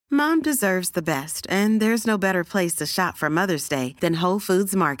Mom deserves the best, and there's no better place to shop for Mother's Day than Whole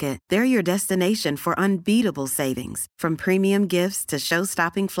Foods Market. They're your destination for unbeatable savings, from premium gifts to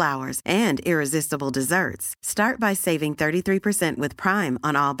show-stopping flowers and irresistible desserts. Start by saving 33% with Prime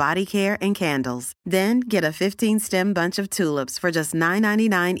on all body care and candles. Then get a 15-stem bunch of tulips for just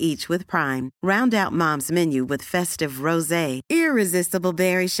 $9.99 each with Prime. Round out Mom's menu with festive rosé, irresistible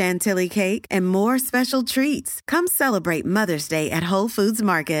berry chantilly cake, and more special treats. Come celebrate Mother's Day at Whole Foods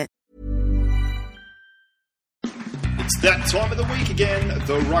Market. It's that time of the week again,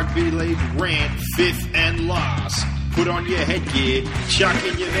 the Rugby League rant, fifth and last. Put on your headgear, chuck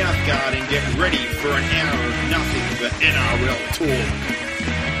in your mouthguard and get ready for an hour of nothing but NRL talk.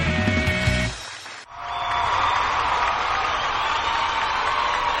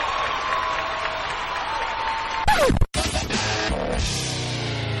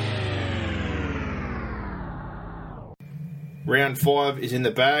 Round 5 is in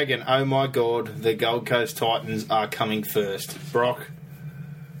the bag, and oh my god, the Gold Coast Titans are coming first. Brock.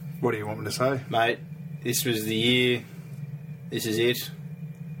 What do you want me to say? Mate, this was the year. This is it.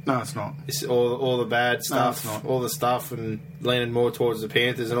 No, it's not. It's all the bad stuff, no, it's not. all the stuff, and leaning more towards the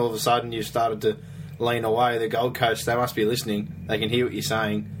Panthers, and all of a sudden you've started to lean away. The Gold Coast, they must be listening. They can hear what you're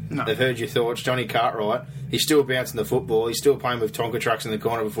saying. No. They've heard your thoughts. Johnny Cartwright, he's still bouncing the football. He's still playing with Tonka trucks in the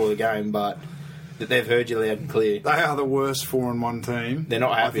corner before the game, but they've heard you loud and clear. They are the worst 4-1 team. They're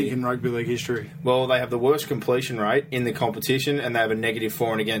not happy. I think in rugby league history. Well, they have the worst completion rate in the competition, and they have a negative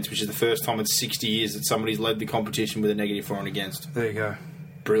for and against, which is the first time in 60 years that somebody's led the competition with a negative for and against. There you go.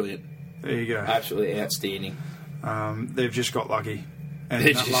 Brilliant. There you go. Absolutely outstanding. They've just got lucky. And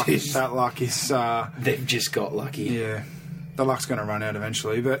They've that luck is... they've just got lucky. Yeah. The luck's going to run out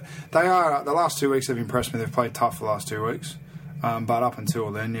eventually. But they are... The last 2 weeks have impressed me. They've played tough the last 2 weeks. But up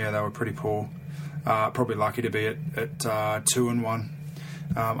until then, yeah, they were pretty poor. Probably lucky to be at 2-1.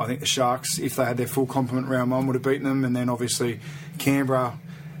 I think the Sharks, if they had their full complement round 1, would have beaten them. And then obviously Canberra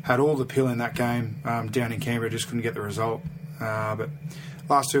had all the pill in that game. Down in Canberra, just couldn't get the result. But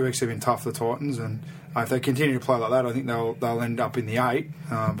last 2 weeks have been tough for the Titans, and if they continue to play like that, I think they'll end up in the 8.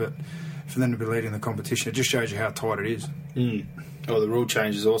 But for them to be leading the competition, it just shows you how tight it is. Well, the rule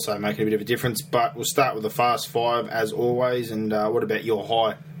changes also making a bit of a difference. But we'll start with the Fast Five as always. And what about your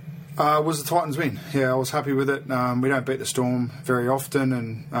high? Was the Titans win? Yeah, I was happy with it. We don't beat the Storm very often,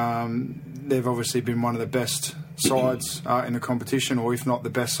 and they've obviously been one of the best sides in the competition, or if not the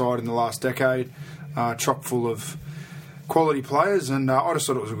best side in the last decade. Chock full of quality players, and I just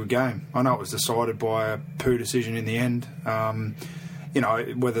thought it was a good game. I know it was decided by a poo decision in the end.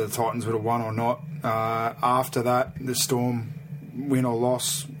 Whether the Titans would have won or not. After that, the Storm, win or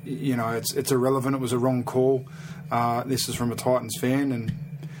loss, it's irrelevant. It was a wrong call. This is from a Titans fan, and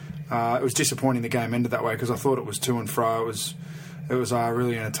it was disappointing the game ended that way because I thought it was to and fro. It was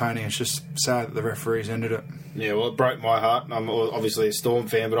really entertaining. It's just sad that the referees ended it. Yeah, well, it broke my heart. I'm obviously a Storm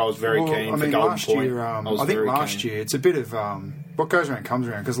fan, but I was very keen for Golden Point. I think last year, it's a bit of what goes around comes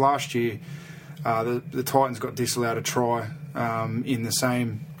around, because last year the Titans got disallowed a try in the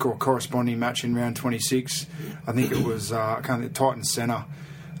same corresponding match in round 26. I think it was the Titans centre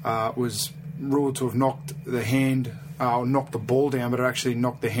was ruled to have knocked the ball down, but it actually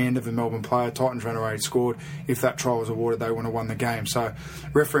knocked the hand of the Melbourne player. Titans ran away and scored. If that try was awarded, they wouldn't have won the game. So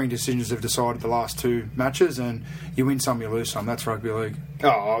refereeing decisions have decided the last 2 matches, and you win some, you lose some. That's rugby league. Oh,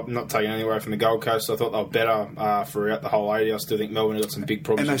 I'm not taking anything away from the Gold Coast. I thought they were better throughout the whole 80. I still think Melbourne have got some big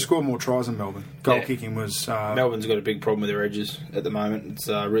problems. And they scored more tries than Melbourne. Goal kicking was... Melbourne's got a big problem with their edges at the moment. It's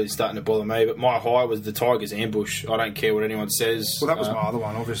really starting to bother me. But my high was the Tigers ambush. I don't care what anyone says. Well, that was my other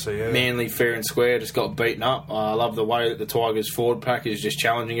one, obviously, yeah. Manly, fair and square, just got beaten up. I love the way that the Tigers forward pack is just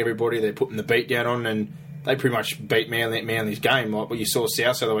challenging everybody. They're putting the beat down on, and they pretty much beat Manly's game. Like, you saw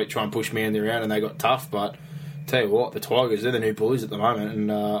South the other week try and push Manly around, and they got tough. But tell you what, the Tigers, they're the new bullies at the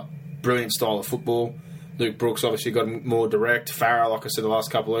moment, and brilliant style of football. Luke Brooks obviously got more direct. Farah, like I said the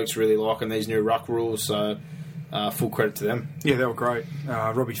last couple of weeks, really liking these new ruck rules, so full credit to them. Yeah, they were great.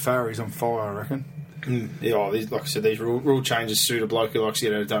 Robbie Farah, he's on fire, I reckon. Yeah, like I said, these rule changes suit a bloke who likes to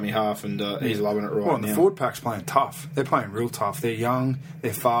get out of dummy half, and he's loving it right now. And the forward pack's playing tough. They're playing real tough. They're young,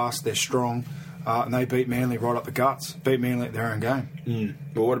 they're fast, they're strong, and they beat Manly right up the guts. Beat Manly at their own game.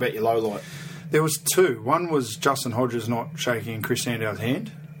 Well, what about your low light? There was 2. One was Justin Hodges not shaking Chris Sandow's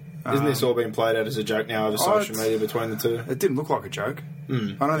hand. Isn't this all being played out as a joke now over social media between the two? It didn't look like a joke. I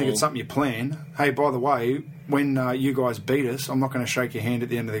don't think it's something you plan. Hey, by the way, when you guys beat us, I'm not going to shake your hand at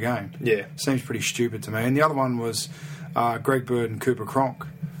the end of the game. Yeah. Seems pretty stupid to me. And the other one was Greg Bird and Cooper Cronk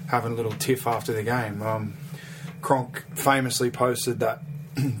having a little tiff after the game. Cronk famously posted that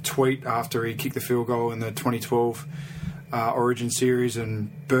tweet after he kicked the field goal in the 2012 Origin series,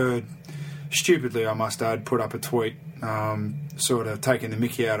 and Bird, stupidly I must add, put up a tweet sort of taking the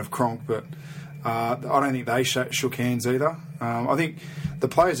mickey out of Cronk, but I don't think they shook hands either. I think the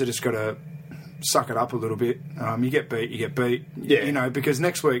players have just got to suck it up a little bit. You get beat. Yeah. You know, because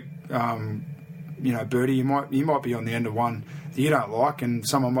next week, Birdie, you might be on the end of one that you don't like, and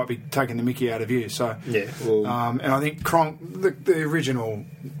someone might be taking the mickey out of you. So yeah, well, and I think Cronk, the original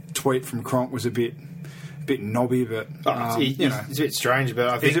tweet from Cronk was a bit knobby, but it's a bit strange. But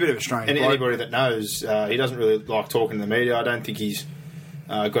I think he's a bit of a strange. Anybody that knows, he doesn't really like talking to the media. I don't think he's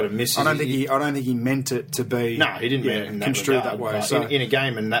got a miss. I don't think he meant it to be. No, he didn't mean it in that construed regard, that way. So in a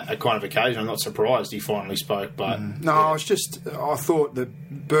game and that kind of occasion, I'm not surprised he finally spoke. But I thought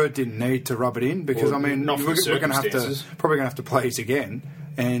that Bird didn't need to rub it in, because not for we're going circumstances. to have to play it again.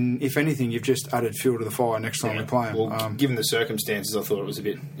 And if anything, you've just added fuel to the fire next time we play him. Well, given the circumstances, I thought it was a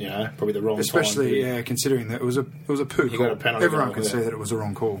bit, probably the wrong especially time. Considering that it was a poo He call. got a penalty. Everyone can see that it was a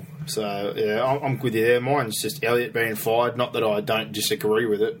wrong call. So I'm with you there. Mine's just Elliott being fired. Not that I don't disagree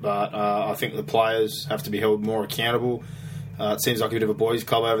with it, but I think the players have to be held more accountable. It seems like a bit of a boys'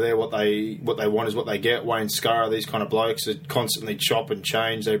 club over there. What they want is what they get. Wayne Scarra, these kind of blokes that constantly chop and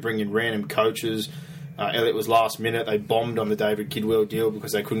change. They bring in random coaches. Elliott was last minute. They bombed on the David Kidwell deal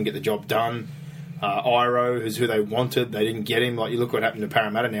because they couldn't get the job done. Iro, who's who they wanted, they didn't get him. Like, you look what happened to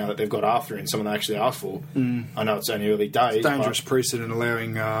Parramatta now that they've got after him, someone they actually asked for. I know it's only early days. It's dangerous precedent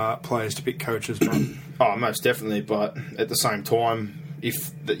allowing players to pick coaches. Oh, most definitely. But at the same time,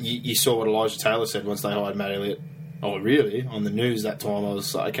 you saw what Elijah Taylor said once they hired Matt Elliott. Oh, really? On the news that time, I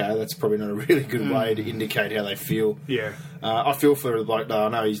was like, okay, that's probably not a really good way to indicate how they feel. Yeah. I feel for the bloke, though. I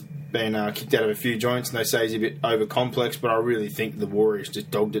know he's been kicked out of a few joints, and they say he's a bit over-complex, but I really think the Warriors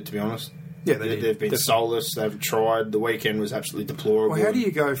just dogged it, to be honest. Yeah, they've been soulless. They've tried. The weekend was absolutely deplorable. Well, how do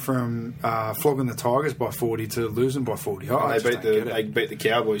you go from flogging the Tigers by 40 to losing by 40? They beat the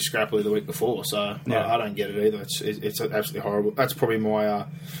Cowboys scrappily the week before, so I don't get it either. It's absolutely horrible. That's probably my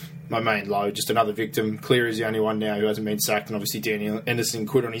main low. Just another victim. Cleary's the only one now who hasn't been sacked, and obviously Danny Anderson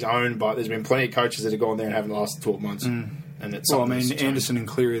quit on his own, but there's been plenty of coaches that have gone there and haven't lasted 12 months. And it's Anderson and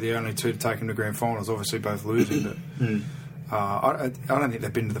Cleary are the only two to take him to grand finals, obviously both losing, but I don't think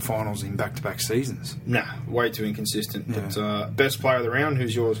they've been to the finals in back-to-back seasons. Nah, way too inconsistent. Yeah. But best player of the round,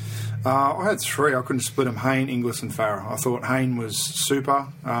 who's yours? I had three. I couldn't split them: Hayne, Inglis and Farah. I thought Hayne was super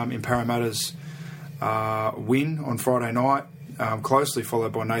in Parramatta's win on Friday night, closely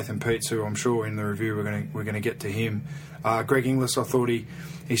followed by Nathan Peets, who I'm sure in the review we're going to get to him. Greg Inglis, I thought he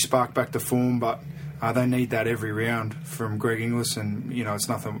sparked back to form, but they need that every round from Greg Inglis, and it's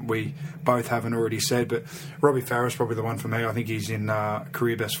nothing we both haven't already said. But Robbie Farah's probably the one for me. I think he's in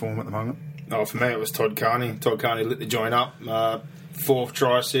career best form at the moment. Oh, for me it was Todd Carney. Todd Carney lit the joint up. Fourth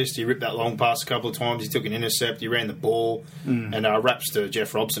try assist. He ripped that long pass a couple of times. He took an intercept. He ran the ball, and raps to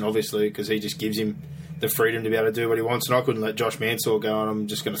Jeff Robson obviously, because he just gives him the freedom to be able to do what he wants. And I couldn't let Josh Mansour go, and I'm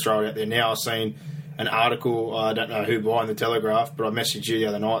just going to throw it out there now. I've seen an article, I don't know who by, in the Telegraph, but I messaged you the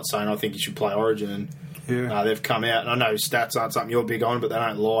other night saying I think he should play Origin, and they've come out, and I know his stats aren't something you're big on, but they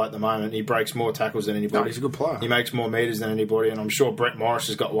don't lie at the moment. He breaks more tackles than anybody. No, he's a good player. He makes more metres than anybody, and I'm sure Brett Morris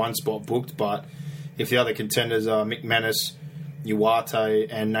has got one spot booked, but if the other contenders are Mick Manus, Uwate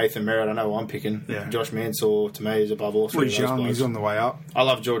and Nathan Merritt, I know I'm picking. Yeah. Yosh Mansour, to me, is above all three He's of those young, blokes. he's on the way up. I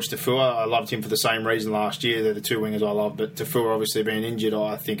love George Tafua. I loved him for the same reason last year. They're the two wingers I love, but Tafua obviously being injured,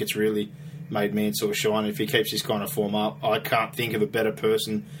 I think it's really made Mansour shine. If he keeps this kind of form up, I can't think of a better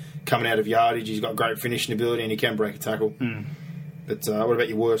person coming out of yardage. He's got great finishing ability and he can break a tackle. But what about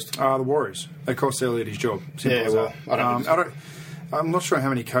your worst? The Warriors. They cost Elliott his job. Simple as that. I'm not sure how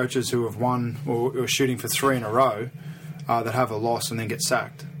many coaches who have won or are shooting for three in a row that have a loss and then get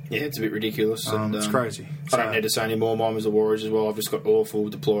sacked. Yeah, it's a bit ridiculous. It's crazy. I don't need to say any more. Mine was the Warriors as well. I've just got awful,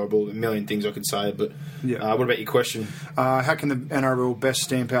 deplorable, a million things I could say. But what about your question? How can the NRL best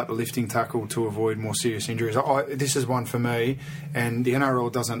stamp out the lifting tackle to avoid more serious injuries? This is one for me, and the NRL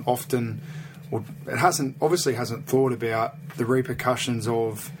doesn't often, or it obviously hasn't thought about the repercussions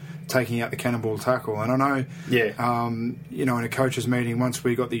of taking out the cannonball tackle. And I know, in a coaches' meeting, once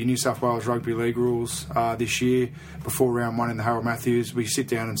we got the New South Wales Rugby League rules this year, before round one in the Harold Matthews, we sit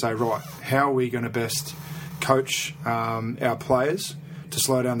down and say, right, how are we going to best coach our players to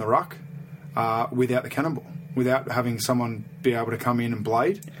slow down the ruck without the cannonball, without having someone be able to come in and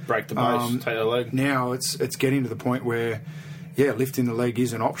blade? Break the base, take the leg. Now it's getting to the point where, lifting the leg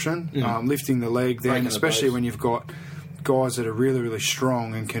is an option. Lifting the leg then, especially when you've got guys that are really, really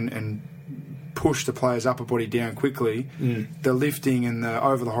strong and can push the players' upper body down quickly, the lifting and the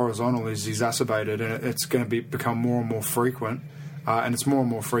over the horizontal is exacerbated, and it's going to become more and more frequent. And it's more and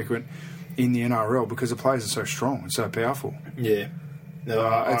more frequent in the NRL because the players are so strong and so powerful. Yeah. No,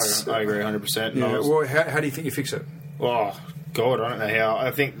 I agree 100%. Yeah. Well, how do you think you fix it? Oh, God, I don't know how. I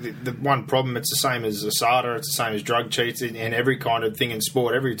think the one problem, it's the same as ASADA, it's the same as drug cheats, and every kind of thing in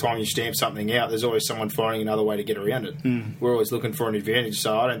sport. Every time you stamp something out, there's always someone finding another way to get around it. We're always looking for an advantage,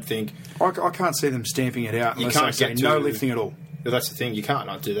 so I don't think... I can't see them stamping it out unless they say no lifting at all. Well, that's the thing, you can't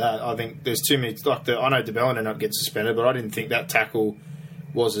not do that. I think there's too many... I know DeBell ended up getting suspended, but I didn't think that tackle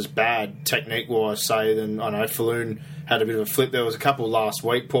was as bad technique-wise, say, than, I know, Falloon had a bit of a flip. There was a couple last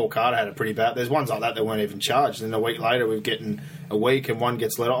week. Paul Carter had a pretty bad... There's ones like that weren't even charged. And a week later, we're getting a week and one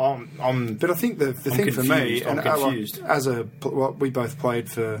gets let off. But I think the thing confused. for me... I'm confused. We both played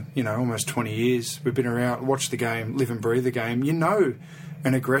for, almost 20 years. We've been around, watched the game, live and breathe the game. You know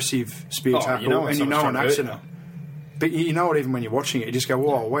an aggressive spear tackle and you know an accident. But you know it even when you're watching it, you just go,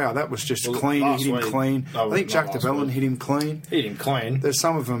 "Oh, wow, that was just clean. He hit him clean." I think Jack DeBellin hit him clean. Hit him clean. There's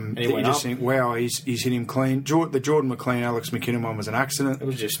some of them that you just think, "Wow, he's hit him clean." The Jordan McLean, Alex McKinnon one was an accident. It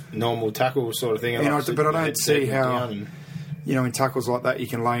was just normal tackle sort of thing. But I don't see how, in tackles like that, you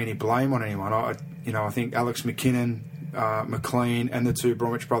can lay any blame on anyone. I think Alex McKinnon, McLean, and the two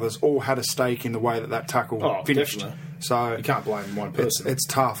Bromwich brothers all had a stake in the way that tackle finished. Definitely. So you can't blame one person. It's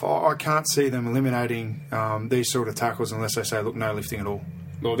tough. I can't see them eliminating these sort of tackles unless they say, look, no lifting at all.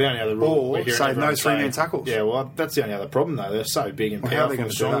 Well, the only other rule... Or say no three-man tackles. Yeah, well, that's the only other problem, though. They're so big and powerful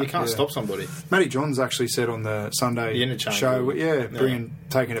and strong. You can't stop somebody. Matty Johns actually said on the Sunday show,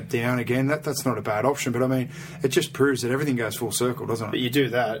 taking it down again. That's not a bad option, but, I mean, it just proves that everything goes full circle, doesn't it? But you do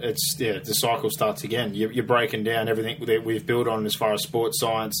that, the cycle starts again. You're breaking down everything that we've built on as far as sports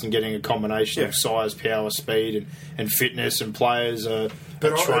science and getting a combination of size, power, speed, and fitness, and players are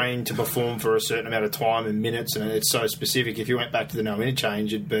trained to perform for a certain amount of time and minutes, and it's so specific. If you went back to the no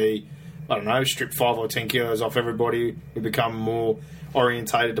interchange, it'd be, I don't know, strip 5 or 10 kilos off everybody. We become more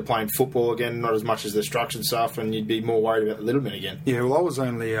orientated to playing football again, not as much as the structured stuff, and you'd be more worried about the little bit again. Yeah, well, I was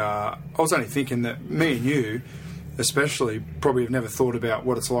only thinking that me and you, especially, probably have never thought about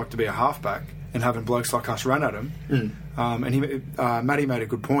what it's like to be a halfback and having blokes like us run at him. And Matty made a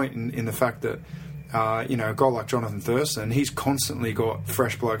good point in the fact that a guy like Jonathan Thurston, he's constantly got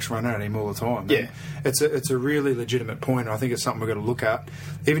fresh blokes running at him all the time. Yeah. And it's a really legitimate point. I think it's something we've got to look at.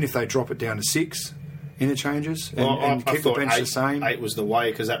 Even if they drop it down to 6 interchanges and keep the bench the same. 8 was the way,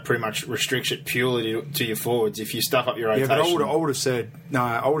 because that pretty much restricts it purely to your forwards. If you stuff up your rotation... Yeah, but I would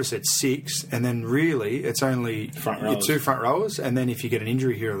have said 6, and then really it's only your 2 front rowers, and then if you get an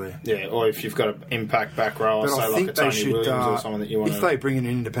injury here or there. Yeah, or if you've got an impact back rower, say like a Tony Williams or someone that you want to... If they bring in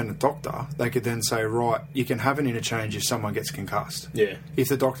an independent doctor, they could then say, right, you can have an interchange if someone gets concussed. Yeah. If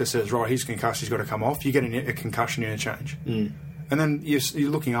the doctor says, right, he's concussed, he's got to come off, you get a concussion interchange. And then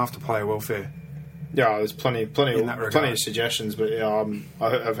you're looking after player welfare. Yeah, there's plenty of suggestions, but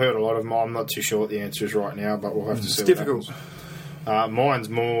I've heard a lot of them. I'm not too sure what the answer is right now, but we'll have to see. It's difficult. Mine's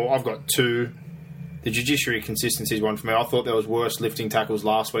more. I've got 2. The judiciary consistency is one for me. I thought there was worse lifting tackles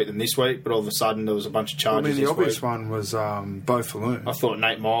last week than this week, but all of a sudden there was a bunch of charges. The obvious one was Beau Falloon. I thought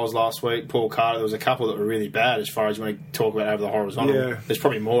Nate Miles last week, Paul Carter. There was a couple that were really bad as far as when you talk about over the horizontal. Yeah. There's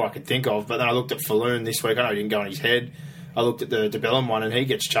probably more I could think of, but then I looked at Falloon this week. I know he didn't go on his head. I looked at the DeBellin one and he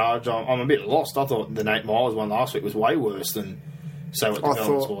gets charged. I'm a bit lost. I thought the Nate Miles one last week was way worse than, say, what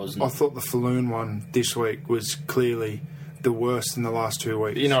DeBellin's was. I thought the Falloon one this week was clearly the worst in the last 2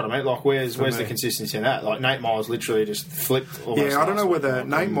 weeks. You know what I mean? Like, where's the consistency in that? Like, Nate Miles literally just flipped almost. Yeah, I don't know whether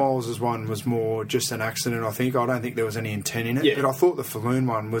Nate Miles' one was more just an accident, I think. I don't think there was any intent in it. Yeah. But I thought the Falloon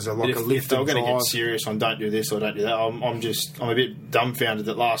one was a lift and drive. If they were going to get serious on don't do this or don't do that, I'm a bit dumbfounded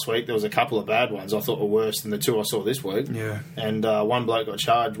that last week there was a couple of bad ones I thought were worse than the 2 I saw this week. Yeah. And one bloke got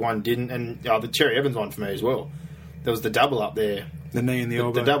charged, one didn't. And the Cherry Evans one for me as well. There was the double up there. The knee and the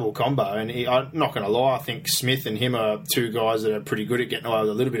elbow. The double combo. And I'm not going to lie, I think Smith and him are 2 guys that are pretty good at getting away with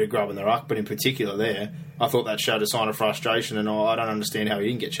a little bit of grub in the ruck, but in particular there, I thought that showed a sign of frustration, and I don't understand how he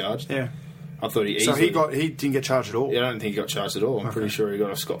didn't get charged. Yeah. I thought he didn't get charged at all? Yeah, I don't think he got charged at all. I'm pretty sure he got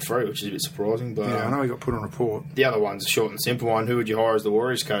off scot-free, which is a bit surprising. But I know he got put on report. The other one's a short and simple one. Who would you hire as the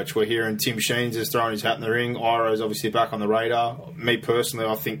Warriors coach? We're hearing Tim Sheens is throwing his hat in the ring. Iro's obviously back on the radar. Me personally,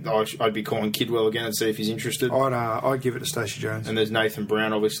 I think I'd be calling Kidwell again and see if he's interested. I'd give it to Stacey Jones. And there's Nathan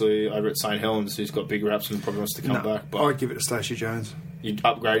Brown, obviously, over at St Helens, who's got big raps and probably wants to come back. But I'd give it to Stacey Jones. You'd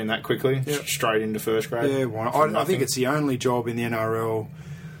upgrade him that quickly? Yep. Straight into first grade? Yeah, why not? I think it's the only job in the NRL.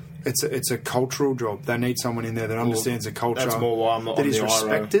 It's a cultural job. They need someone in there that understands the culture. That's more why I'm not that on is the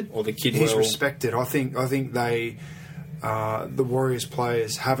respected or the Kidwell. He's respected. I think they the Warriors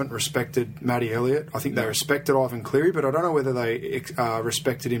players haven't respected Matty Elliott. I think they respected Ivan Cleary, but I don't know whether they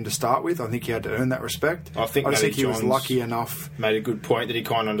respected him to start with. I think he had to earn that respect. I just think he was lucky enough. Made a good point that he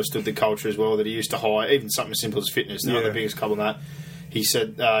kind of understood the culture as well, that he used to hire, even something as simple as fitness. They're not the biggest couple on that. He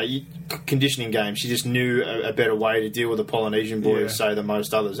said conditioning games, he just knew a better way to deal with the Polynesian boys, say, than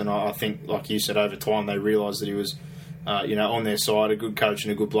most others. And I think, like you said, over time they realised that he was, on their side, a good coach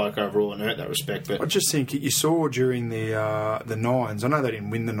and a good bloke overall, and earned that respect. But I just think you saw during the Nines, I know they didn't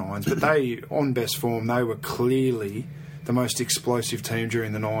win the Nines, but they, on best form, they were clearly the most explosive team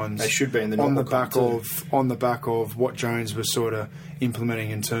during the Nines. They should be in the on the back of what Jones was sort of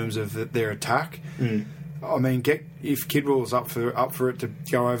implementing in terms of their attack. I mean, if Kidwell's up for it to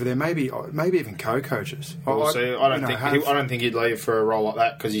go over there, maybe even co-coaches. I don't think he'd leave for a role like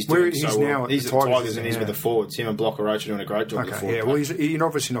that because he's doing so well. He's at the Tigers and he's with the forwards. Him and Blocker Roach are doing a great job. Okay, yeah. Well, you're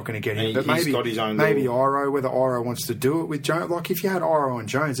obviously not going to get him, but maybe got his own Iro, whether Iro wants to do it with Jones. Like if you had Iro and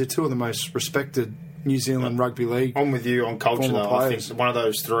Jones, they're two of the most respected New Zealand rugby league. I'm with you on culture, though. Players. I think one of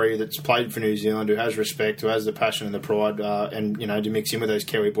those three that's played for New Zealand, who has respect, who has the passion and the pride, and to mix in with those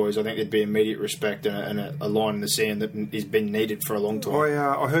Kiwi boys, I think there'd be immediate respect and a line in the sand that has been needed for a long time.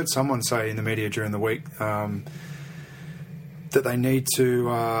 I heard someone say in the media during the week that they need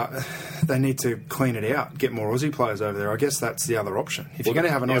to clean it out, get more Aussie players over there. I guess that's the other option. If you're going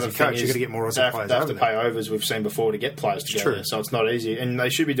to have an Aussie coach, you've got to get more Aussie players over there. They have to pay overs, we've seen before, to get players to go there, so it's not easy. And they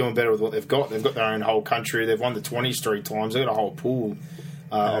should be doing better with what they've got. They've got their own whole country. They've won the 20s 3 times. They've got a whole pool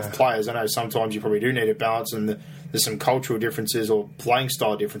of players. I know sometimes you probably do need a balance, and there's some cultural differences or playing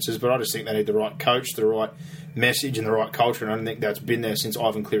style differences, but I just think they need the right coach, the right message and the right culture, and I don't think that's been there since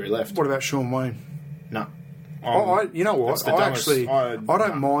Ivan Cleary left. What about Sean Wayne? No. You know what? I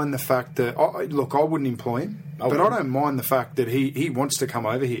don't mind the fact that... I wouldn't employ him, but I don't mind the fact that he wants to come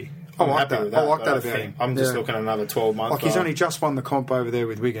over here. I like that about him. I'm just looking at another 12 months. Like, he's only just won the comp over there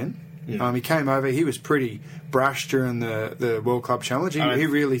with Wigan. He came over. He was pretty brash during the World Club Challenge. He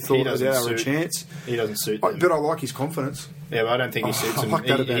really thought that they were a chance. He doesn't suit them. But I like his confidence. Yeah, but I don't think he suits him.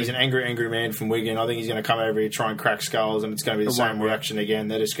 He's an angry man from Wigan. I think he's going to come over here, try and crack skulls, and it's going to be the same reaction again.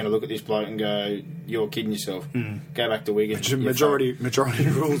 They're just going to look at this bloke and go, "You're kidding yourself. Go back to Wigan." Majority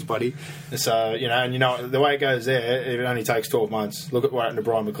rules, buddy. So the way it goes there, it only takes 12 months. Look at what happened to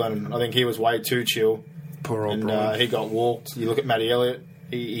Brian McLennan. I think he was way too chill. Poor old Brian. He got walked. You look at Matty Elliott.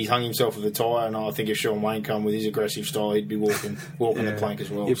 He hung himself with a tyre, and I think if Sean Wayne come with his aggressive style, he'd be walking the plank as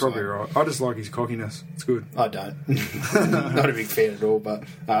well. You're probably right. I just like his cockiness. It's good. I don't. Not a big fan at all, but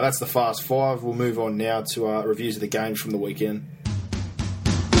that's the Fast Five. We'll move on now to reviews of the games from the weekend.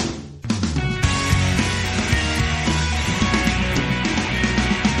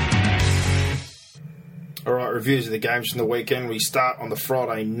 All right, reviews of the games from the weekend. We start on the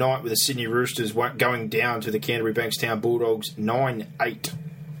Friday night with the Sydney Roosters going down to the Canterbury Bankstown Bulldogs 9-8.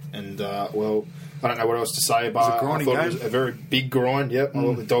 And, I don't know what else to say, but I thought it was a very big grind. Yep, I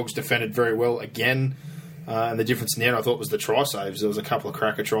thought the Dogs defended very well again. And the difference in there, I thought, was the try saves. There was a couple of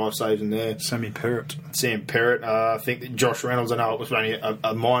cracker try saves in there. Sam Perrott. I think that Josh Reynolds, I know it was only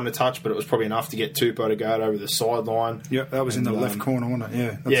a minor touch, but it was probably enough to get Tupou to go over the sideline. Yeah, that was in the left corner, wasn't it?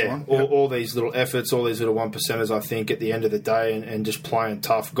 Yeah, that's the one. All these little efforts, all these little 1%ers, I think, at the end of the day, and just playing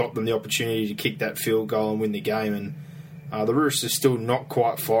tough, got them the opportunity to kick that field goal and win the game. And the Roosters still not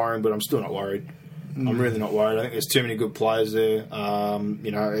quite firing, but I'm still not worried. I'm really not worried. I think there's too many good players there.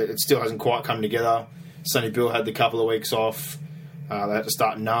 It still hasn't quite come together. Sonny Bill had the couple of weeks off. They had to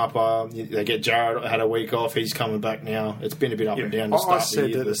start Napa. They get Jared had a week off. He's coming back now. It's been a bit up and down. I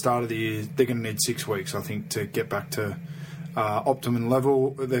said at the start of the year they're going to need 6 weeks, I think, to get back to optimum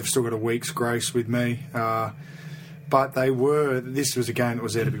level. They've still got a week's grace with me. But this was a game that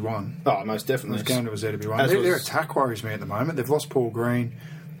was there to be won. Oh, most definitely. It was a game that was there to be won. Their attack worries me at the moment. They've lost Paul Green,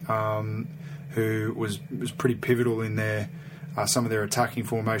 who was pretty pivotal in some of their attacking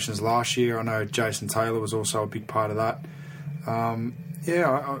formations last year. I know Jason Taylor was also a big part of that.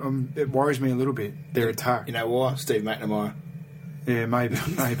 It worries me a little bit, their attack. You know why? Steve McNamara. Yeah, maybe.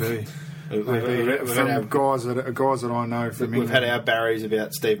 From guys that I know from England. We've had our Barrys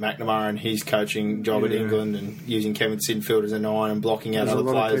about Steve McNamara and his coaching job at England, and using Kevin Sinfield as a 9 and blocking out other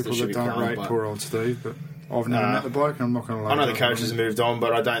players that should be playing. There's a lot of people that don't rate poor old Steve, but I've never met the bloke, and I'm not going to lie. I know the coaches have moved on,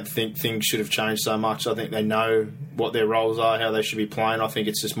 but I don't think things should have changed so much. I think they know what their roles are, how they should be playing. I think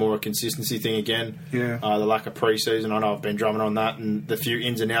it's just more a consistency thing again. Yeah. The lack of pre-season, I know I've been drumming on that, and the few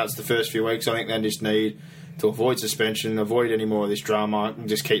ins and outs the first few weeks, I think they just need to avoid suspension, avoid any more of this drama, and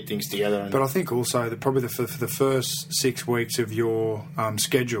just keep things together. But I think also that probably for the first 6 weeks of your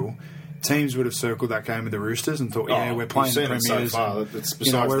schedule, teams would have circled that game with the Roosters and thought, we're playing the Premiers. So far. It's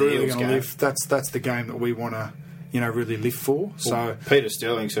besides we're the really Eels going to game. live. That's the game that we want to really live for. So Peter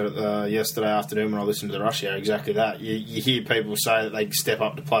Sterling said it yesterday afternoon when I listened to the Rush Hour, exactly that. You hear people say that they step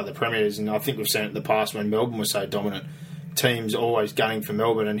up to play the Premiers, and I think we've seen it in the past when Melbourne was so dominant. Teams always gunning for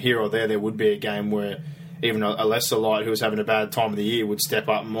Melbourne, and here or there would be a game where even a lesser light who was having a bad time of the year would step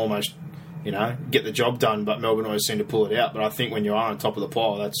up and almost, get the job done, but Melbourne always seem to pull it out. But I think when you are on top of the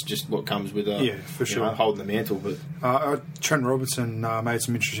pile, that's just what comes with for sure. Holding the mantle. But Trent Robertson made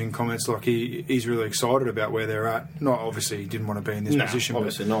some interesting comments, like he's really excited about where they're at. Not obviously he didn't want to be in this position,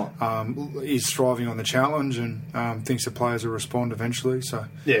 obviously but, not. He's thriving on the challenge and thinks the players will respond eventually. So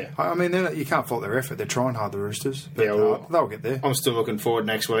yeah, I mean, you can't fault their effort. They're trying hard, the Roosters, but they'll get there. I'm still looking forward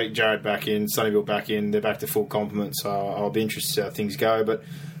next week. Jared back in, Sunnyville back in. They're back to full complement, so I'll be interested to see how things go. But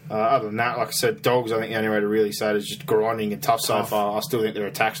other than that, like I said, Dogs, I think the only way to really say it is just grinding and tough so far. I still think their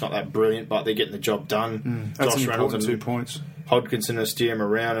attack's not that brilliant, but they're getting the job done. That's Josh Reynolds and 2 points. Hodkinson to steer him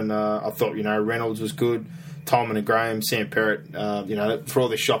around, and I thought, Reynolds was good. Tolman and Graham, Sam Perrott, for all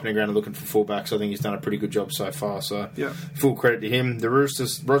this shopping around and looking for fullbacks, I think he's done a pretty good job so far. So full credit to him. The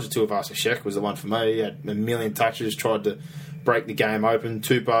Roosters, Roger Tuivasa-Sheck was the one for me. He had a million touches, tried to break the game open.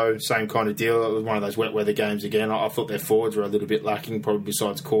 Tupou, same kind of deal. It was one of those wet weather games again. I thought their forwards were a little bit lacking, probably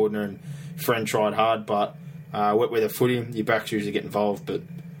besides Cordner, and Friend tried hard, but wet weather footy, your backs usually get involved, but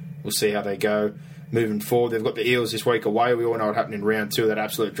we'll see how they go. Moving forward, they've got the Eels this week away. We all know what happened in round 2, that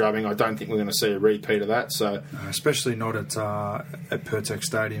absolute drubbing. I don't think we're going to see a repeat of that. So, especially not at Pertex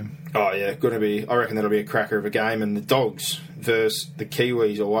Stadium. Oh yeah, going to be. I reckon that'll be a cracker of a game. And the Dogs versus the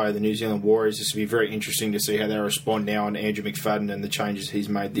Kiwis away, the New Zealand Warriors. This will be very interesting to see how they respond now on Andrew McFadden and the changes he's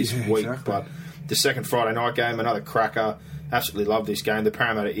made this week. Exactly. But the second Friday night game, another cracker. Absolutely love this game. The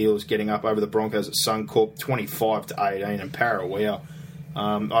Parramatta Eels getting up over the Broncos at Suncorp, 25-18, and Para, wow.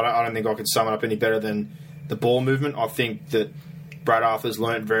 I don't think I could sum it up any better than the ball movement. I think that Brad Arthur's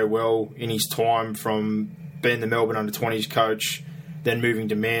learnt very well in his time from being the Melbourne under-20s coach, then moving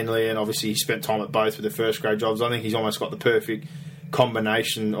to Manly, and obviously he spent time at both with the first grade jobs. I think he's almost got the perfect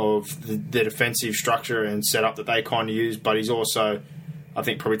combination of the defensive structure and setup that they kind of use, but he's also, I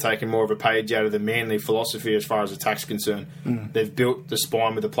think, probably taken more of a page out of the Manly philosophy as far as attack's concerned. They've built the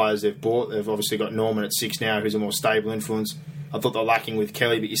spine with the players they've bought. They've obviously got Norman at 6 now, who's a more stable influence. I thought they're lacking with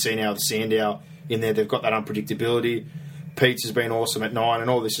Kelly, but you see now with Sandow in there, they've got that unpredictability. Pete's has been awesome at 9, and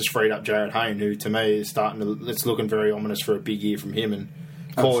all this has freed up Jared Hayne, who to me is it's looking very ominous for a big year from him. And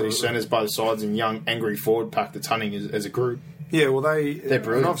quality centres both sides and young, angry forward pack that's hunting as a group. Yeah, well, they're brilliant.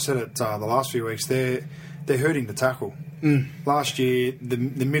 And I've said it the last few weeks, they're hurting the tackle. Last year, the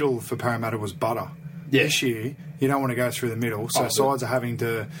middle for Parramatta was butter. Yeah. This year, you don't want to go through the middle, so sides are having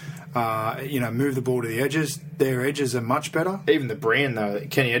to move the ball to the edges. Their edges are much better. Even the brand, though,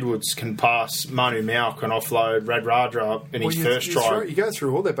 Kenny Edwards can pass, Manu Mao can offload, Radradra in his first try. You go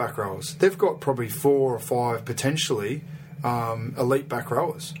through all their back rowers. They've got probably 4 or 5 potentially elite back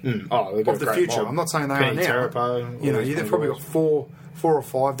rowers They've got of the future. mob. I'm not saying they Penny are now. Tarapo, They've probably got 4 or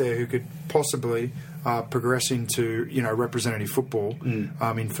 5 there who could possibly progress into representative football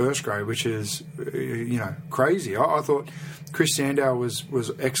in first grade, which is crazy. I thought Chris Sandow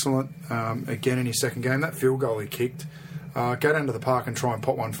was excellent again in his second game. That field goal he kicked, go down to the park and try and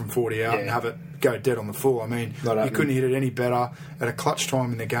pop one from 40 out and have it go dead on the full. I mean, you couldn't hit it any better at a clutch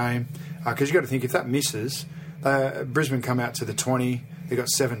time in the game, because you've got to think, if that misses, Brisbane come out to the 20. They've got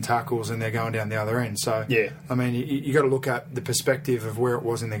 7 tackles and they're going down the other end. So, I mean, you got to look at the perspective of where it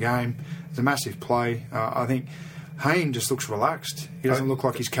was in the game. It's a massive play. I think Hayne just looks relaxed. He doesn't look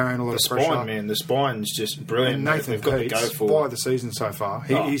like he's carrying a lot of pressure. The spine's just brilliant. And Nathan Peets, by the season so far,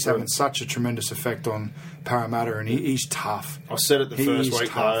 he's having such a tremendous effect on Parramatta, and he's tough. I said it the first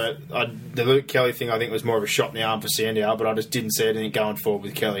week, though. The Luke Kelly thing, I think, was more of a shot in the arm for Sandow, but I just didn't see anything going forward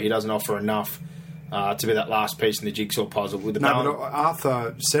with Kelly. He doesn't offer enough to be that last piece in the jigsaw puzzle. With the but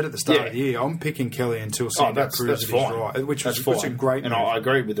Arthur said at the start of the year, I'm picking Kelly until Sandow proves that he's right, which was a great move. And I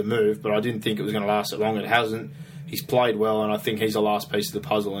agreed with the move, but I didn't think it was going to last that long. It hasn't. He's played well, and I think he's the last piece of the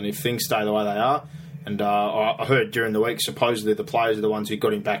puzzle. And if things stay the way they are, and I heard during the week, supposedly the players are the ones who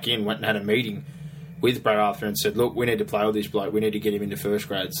got him back in, went and had a meeting with Brad Arthur and said, look, we need to play with this bloke. We need to get him into first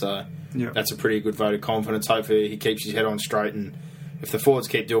grade. So that's a pretty good vote of confidence. Hopefully he keeps his head on straight, and if the forwards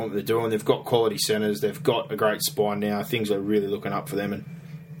keep doing what they're doing, they've got quality centres, they've got a great spine now, things are really looking up for them. And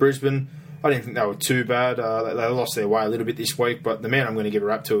Brisbane, I didn't think they were too bad. They lost their way a little bit this week, but the man I'm going to give a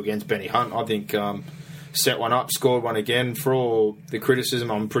rap to against Benny Hunt, I think set one up, scored one again. For all the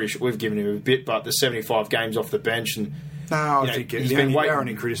criticism, I'm pretty sure we've given him a bit, but the 75 games off the bench, and No, I think our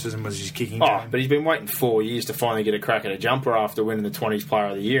only criticism was his kicking game. But he's been waiting 4 years to finally get a crack at a jumper after winning the 20s Player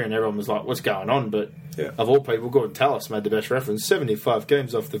of the Year, and everyone was like, what's going on? But of all people, Gordon Tallis made the best reference. 75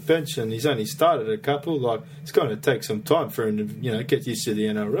 games off the bench, and he's only started a couple. Like, it's going to take some time for him to, get used to the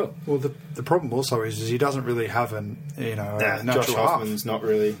NRL. Well, the problem also is he doesn't really have a natural Josh Hoffman's not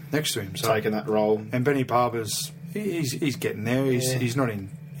really next to him, taking that role. And Benny Barber's he's getting there. He's not in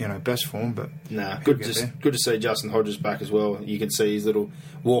best form, but good to see Justin Hodges back as well. You can see his little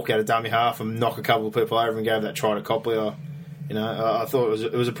walk out of dummy half and knock a couple of people over and gave that try to Copley. I thought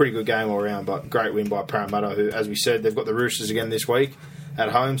it was a pretty good game all around, but great win by Parramatta, who, as we said, they've got the Roosters again this week at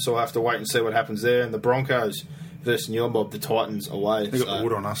home, so we'll have to wait and see what happens there. And the Broncos versus Newmob, the Titans away. They got the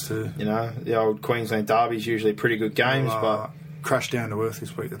wood on us too. The old Queensland derby's usually pretty good games, but crashed down to earth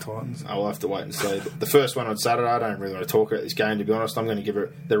this week, the Titans. I'll have to wait and see. The first one on Saturday, I don't really want to talk about this game, to be honest. I'm going to give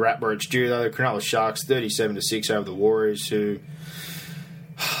it the rap where it's due, though. The Cronulla Sharks 37-6 over the Warriors, who...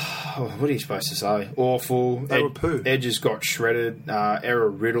 what are you supposed to say? Awful. They were poo. Edges got shredded. Error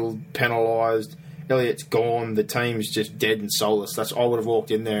riddled. Penalised. Elliott's gone. The team's just dead and soulless. I would have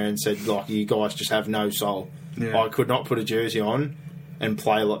walked in there and said, you guys just have no soul. Yeah. I could not put a jersey on and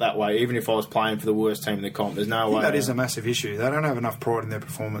play like that way, even if I was playing for the worst team in the comp. There's no way. That is a massive issue. They don't have enough pride in their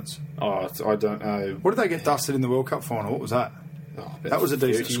performance. I don't know. What did they get dusted in the World Cup final? What was that? That was a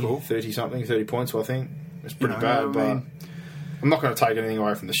decent score. 30-something, 30 points, I think. It's pretty bad, but I'm not going to take anything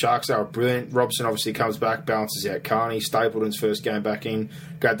away from the Sharks. They were brilliant. Robson obviously comes back, balances out Carney. Stapleton's first game back in.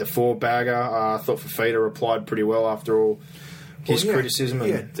 Grabbed the 4-bagger. I thought Fafita replied pretty well after all his criticism. He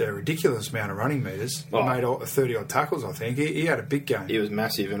had a ridiculous amount of running metres. He made 30-odd tackles, I think. He had a big game. He was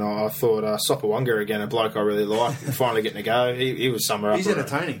massive, and I thought Sopawanga again, a bloke I really like, finally getting a go. He was somewhere up. He's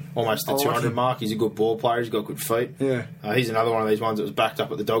entertaining. Almost the 200 mark. He's a good ball player. He's got good feet. Yeah. He's another one of these ones that was backed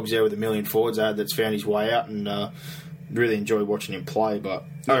up at the Dogs there with a million forwards ad that's found his way out, and really enjoyed watching him play. But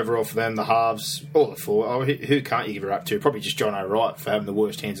overall for them, the halves, all the four, who can't you give her up to? Probably just John O'Wright for having the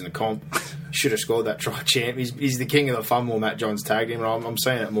worst hands in the comp. Should have scored that try champ. He's the king of the fumble. Matt Johns tagged him, and I'm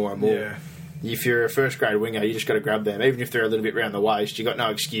seeing it more and more. Yeah. If you're a first grade winger, you just got to grab them, even if they're a little bit round the waist. You got no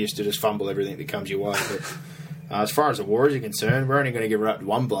excuse to just fumble everything that comes your way. But as far as the Warriors are concerned, we're only going to give her up to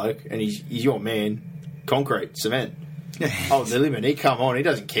one bloke, and he's your man, concrete, cement. Lillyman, he come on, he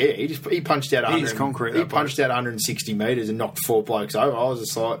doesn't care. He punched out 160 metres and knocked 4 blokes over. I was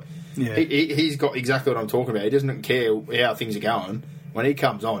just like, he's got exactly what I'm talking about. He doesn't care how things are going. When he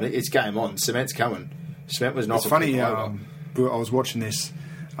comes on, it's game on. Cement's coming. Cement was not. It's funny. I was watching this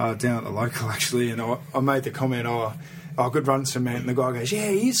down at the local actually, and I made the comment, good run, Cement. And the guy goes, yeah,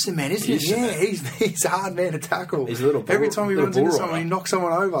 he is Cement, isn't he? Yeah, he's a hard man to tackle. He's a little every time he runs into someone, he knocks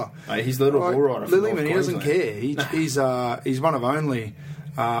someone over. He's a little bull rider. Lillyman, he doesn't care. He's one of only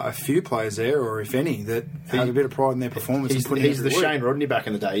a few players there, or if any, that have a bit of pride in their performance. He's the Shane Rodney back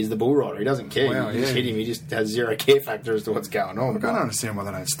in the day. He's the bull rider. He doesn't care. Wow, you just hit him. He just has zero care factor as to what's going on. I don't understand why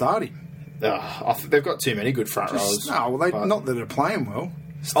they don't start him. They've got too many good front rowers. No, not that they're playing well.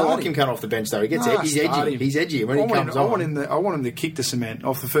 I like him coming off the bench though. He's edgy. He's edgy when he comes on. I want him to kick the Cement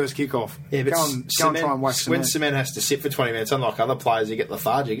off the first kick-off. Yeah, but go and try and whack Cement. When Cement has to sit for 20 minutes, unlike other players who get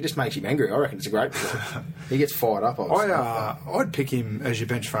lethargic, it just makes him angry. I reckon it's a great play. He gets fired up. I'd pick him as your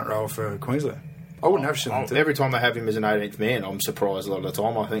bench front rower for Queensland. I wouldn't have Cement. Every time they have him as an 18th man, I'm surprised a lot of the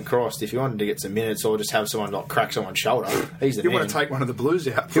time. I think, Christ, if you wanted to get some minutes or just have someone crack someone's shoulder, he's the man. You want to take one of the Blues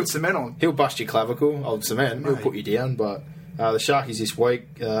out, put Cement on. He'll bust your clavicle, old Cement. He'll put you down, but... the Sharkies this week,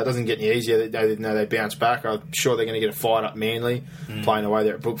 it doesn't get any easier. They bounce back. I'm sure they're going to get a fight up Manly, playing away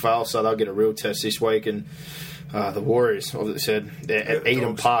there at Brookvale, so they'll get a real test this week. And the Warriors, obviously said, they're at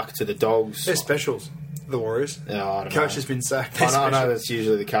Eden Park to the Dogs. They're specials, the Warriors. I don't know. Coach has been sacked. I know that's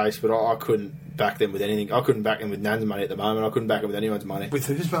usually the case, but I couldn't back them with anything. I couldn't back them with Nan's money at the moment. I couldn't back them with anyone's money. With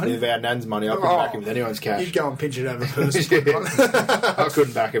whose money? With our Nan's money. I couldn't back him with anyone's cash. You'd go and pinch it over person. I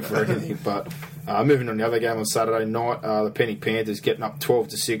couldn't back him for anything. But moving on the other game on Saturday night, the Penny Panthers getting up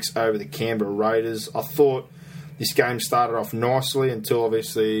 12-6 over the Canberra Raiders. I thought this game started off nicely until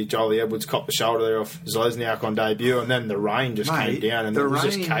obviously Jolie Edwards copped the shoulder there off Zlesniak on debut, and then the rain just came down and it was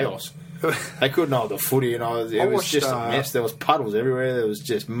just chaos. They couldn't hold the footy, and it was just a mess. There was puddles everywhere. There was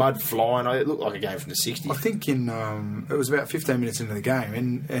just mud flying. It looked like a game from the 60s. I think it was about 15 minutes into the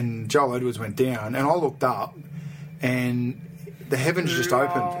game, and Joel Edwards went down, and I looked up, and the heavens just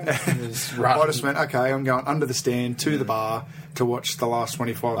opened. I just went, okay, I'm going under the stand to the bar to watch the last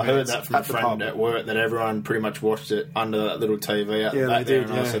 25 minutes. I heard that from a friend at work, that everyone pretty much watched it under that little TV out the back there,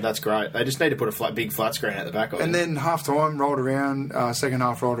 and I said, that's great. They just need to put a big flat screen out the back of it. And then half-time rolled around, second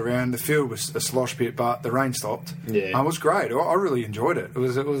half rolled around, the field was a slosh pit, but the rain stopped. Yeah. It was great. I really enjoyed it. It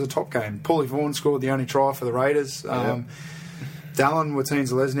was a top game. Paulie Vaughan scored the only try for the Raiders. Dallin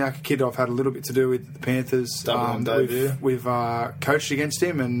Watine-Zelezniak, a kid I've had a little bit to do with the Panthers. We've coached against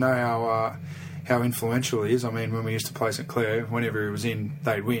him and know how influential he is. I mean, when we used to play St Clair, whenever he was in,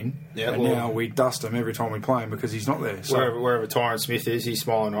 they'd win. Yeah, and now we dust him every time we play him because he's not there. So wherever Tyron Smith is, he's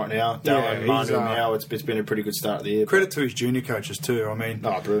smiling right now. Dallin, Manu now, it's been a pretty good start of the year. Credit to his junior coaches too. I mean,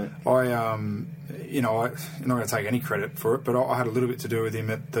 brilliant. I'm not going to take any credit for it, but I had a little bit to do with him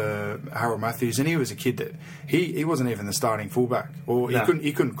at the Harold Matthews, and he was a kid that he wasn't even the starting fullback, or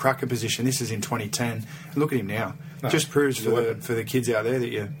he couldn't crack a position. This is in 2010. Look at him now. Just proves for the kids out there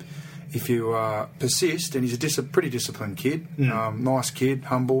that if you persist, and he's a pretty disciplined kid, nice kid,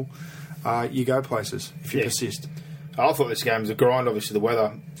 humble, you go places if you persist. I thought this game was a grind. Obviously, the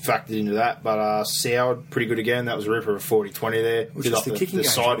weather factored into that, but Soward pretty good again. That was a ripper of 40-20 there. Which is the kicking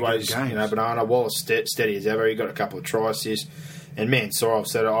sideways, banana. Wallace steady as ever. He got a couple of try assists. And man, sorry, I've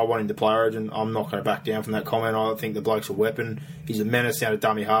said it. I want him to play Origin. I'm not going to back down from that comment. I think the bloke's a weapon. He's a menace down to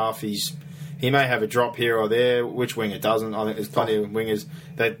dummy half. He may have a drop here or there. Which winger doesn't? I think there's plenty of wingers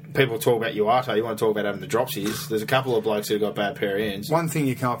that people talk about. Uata, you want to talk about having the drops here. There's a couple of blokes who've got bad pair of hands. One thing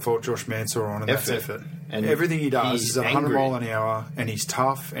you can't fault Josh Mansour on, and that's effort. And everything he does is at 100 mile an hour, and he's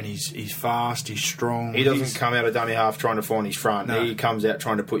tough, and he's fast, he's strong. He doesn't come out of dummy half trying to find his front. No. He comes out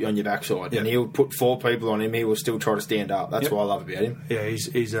trying to put you on your backside, and he'll put 4 people on him. He will still try to stand up. That's what I love about him. Yeah,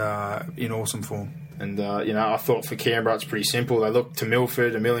 he's in awesome form. And, I thought for Canberra it's pretty simple. They looked to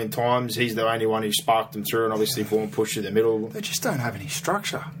Milford a million times. He's the only one who sparked them through, and obviously Vaughan pushed to the middle. They just don't have any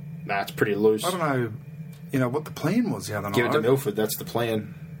structure. Nah, it's pretty loose. I don't know, what the plan was the other night. Give it to Milford, that's the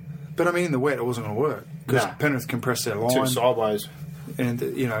plan. But, I mean, in the wet, it wasn't going to work. Because Penrith compressed their line. Too sideways. And,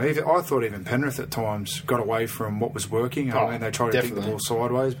 I thought even Penrith at times got away from what was working. I mean, they tried to kick the ball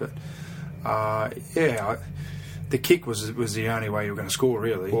sideways. But, the kick was the only way you were going to score,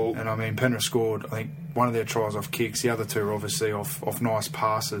 really. Well, and, I mean, Penrith scored, I think, one of their tries off kicks. The other two are obviously off nice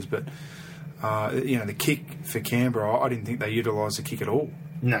passes. But, the kick for Canberra, I didn't think they utilised the kick at all.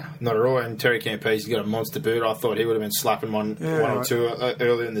 No, not at all. And Terry Campese, he's got a monster boot. I thought he would have been slapping one or two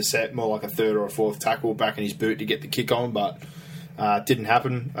earlier in the set, more like a third or a fourth tackle back in his boot to get the kick on, but it didn't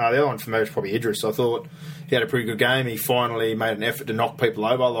happen. The other one for me was probably Idris. I thought he had a pretty good game. He finally made an effort to knock people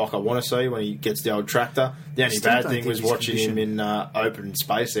over like I want to see when he gets the old tractor. The only bad thing was watching him in open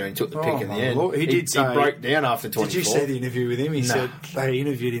space there, and he took the pick in the end. Lord. He broke down after 24. Did you see the interview with him? He said they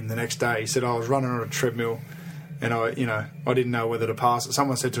interviewed him the next day. He said, I was running on a treadmill, and I didn't know whether to pass it.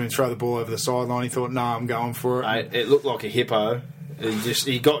 Someone said to him, throw the ball over the sideline. He thought, I'm going for it. It looked like a hippo.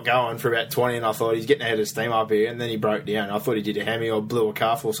 He got going for about 20, and I thought he's getting ahead of steam up here, and then he broke down. I thought he did a hammy or blew a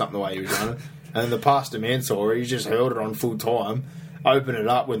calf or something the way he was running. And then the pass to Mansour, he just hurled it on full time, opened it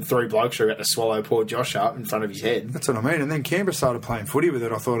up when 3 blokes were about to swallow poor Josh up in front of his head. That's what I mean. And then Canberra started playing footy with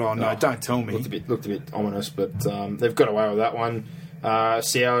it. I thought, no, don't tell me. Looked a bit ominous, but they've got away with that one.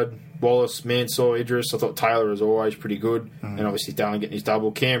 Soward, Wallace, Mansour, Idris. I thought Taylor was always pretty good, and obviously Dallin getting his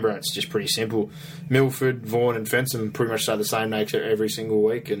double. Canberra, it's just pretty simple. Milford, Vaughan, and Fenton pretty much say the same nature every single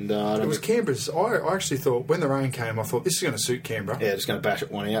week. And it was Canberra's. I actually thought when the rain came, I thought this is going to suit Canberra. Yeah, just going to bash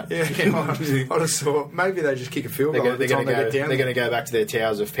it one out. Yeah, I just thought maybe they just kick a field goal. They're going to go back to their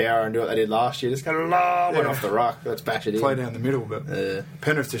towers of power and do what they did last year. Just go one off the ruck. Let's bash it in. Play down the middle, but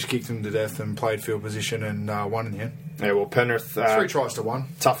Penrith just kicked them to death and played field position and won in the end. Yeah, well, Penrith 3 tries to 1.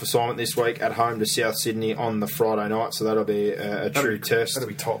 Tough assignment this week at home to South Sydney on the Friday night, so that'll be a true test. That'll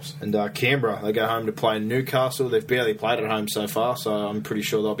be tops. And Canberra, they go home to play Newcastle. They've barely played at home so far, so I'm pretty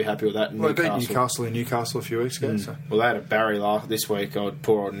sure they'll be happy with that. Well, they beat Newcastle in Newcastle a few weeks ago. So. Well, they had a Barry this week,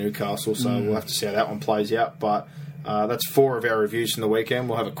 poor old Newcastle, so we'll have to see how that one plays out. But that's 4 of our reviews from the weekend.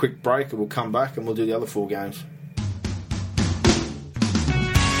 We'll have a quick break and we'll come back and we'll do the other 4 games.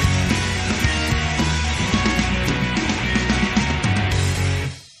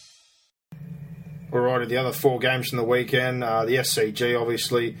 Alrighty, the other 4 games from the weekend. The SCG,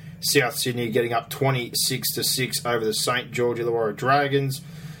 obviously. South Sydney getting up 26-6 over the St George Illawarra Dragons.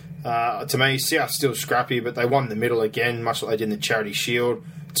 To me, South still scrappy, but they won the middle again, much like they did in the Charity Shield.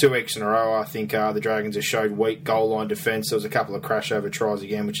 2 weeks in a row, I think the Dragons have showed weak goal line defence. There was a couple of crash over tries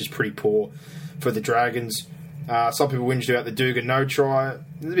again, which is pretty poor for the Dragons. Some people whinged about the Dugan no try.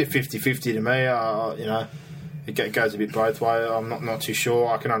 It's a bit 50-50 to me. it goes a bit both ways. I'm not too sure.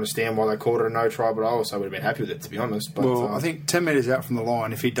 I can understand why they called it a no try, but I also would have been happy with it, to be honest. But, I think 10 metres out from the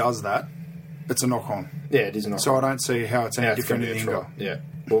line, if he does that, it's a knock-on. Yeah, it is a knock-on. So I don't see how it's any different in the Inga. Yeah.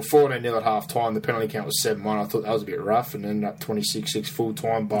 Well, 14-0 at half-time. The penalty count was 7-1. I thought that was a bit rough, and ended up 26-6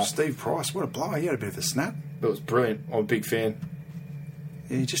 full-time. But Steve Price, what a blow. He had a bit of a snap. It was brilliant. I'm a big fan.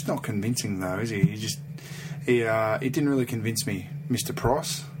 Yeah, he's just not convincing, though, is he? He didn't really convince me, Mr.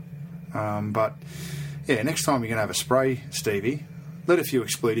 Price. But, yeah, next time you're going to have a spray, Stevie, let a few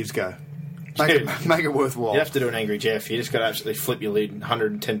expletives go. Make it worthwhile. You have to do an Angry Jeff. You just got to absolutely flip your lid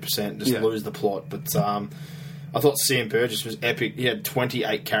 110%, just lose the plot. But I thought Sam Burgess was epic. He had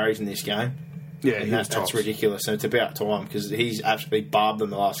 28 carries in this game. Yeah, and that's ridiculous, and it's about time because he's absolutely barbed them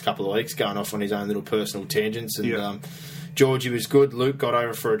the last couple of weeks, going off on his own little personal tangents. And Georgie was good. Luke got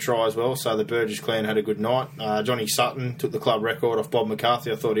over for a try as well, so the Burgess clan had a good night. Johnny Sutton took the club record off Bob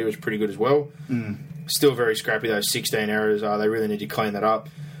McCarthy. I thought he was pretty good as well. Still very scrappy, those 16 errors. They really need to clean that up.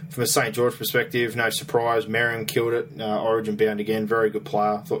 From a St George perspective, no surprise. Merriam killed it. Origin bound again. Very good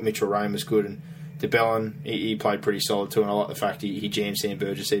player. I thought Mitchell Rain was good. And DeBellin, he played pretty solid too. And I like the fact he jammed Sam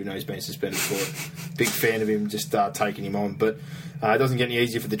Burgess even though he's been suspended for it. Big fan of him, just taking him on. But it doesn't get any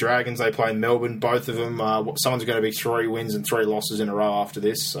easier for the Dragons. They play in Melbourne, both of them. Someone's going to be 3 wins and 3 losses in a row after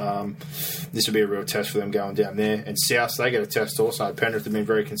this. This will be a real test for them going down there. And South, they get a test also. Penrith have been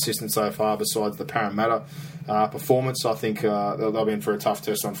very consistent so far besides the Parramatta performance. I think they'll be in for a tough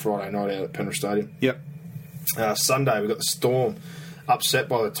test on Friday night out at Penrith Stadium. Yep. Sunday, we've got the Storm upset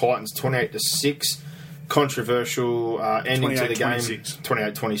by the Titans 28-6. Controversial ending to the game.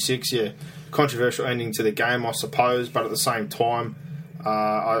 28-26, yeah. Controversial ending to the game, I suppose, but at the same time,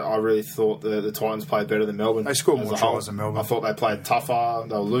 I really thought the Titans played better than Melbourne. They scored more tries than Melbourne. I thought they played tougher,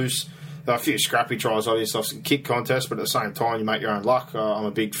 they were loose. There were a few scrappy tries, obviously, kick contest, but at the same time, you make your own luck. I'm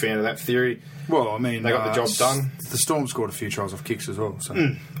a big fan of that theory. Well, I mean, they got the job done. The Storm scored a few tries off kicks as well.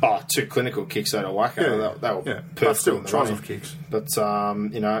 So. 2 clinical kicks out of Wacko. They were perfect. Still tries off kicks. But,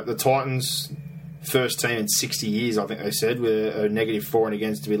 the Titans, first team in 60 years, I think they said, with a negative for and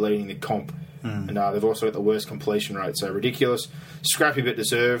against to be leading the comp. And they've also got the worst completion rate, so ridiculous. Scrappy bit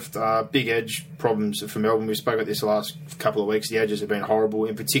deserved. Big edge problems for Melbourne. We spoke about this the last couple of weeks. The edges have been horrible.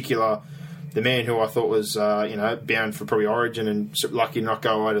 In particular, the man who I thought was bound for probably Origin and lucky to not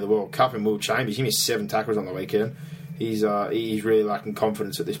go away to the World Cup in Will Chambers. He missed 7 tackles on the weekend. He's really lacking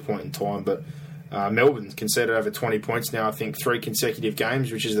confidence at this point in time. But Melbourne conceded over 20 points now, I think 3 consecutive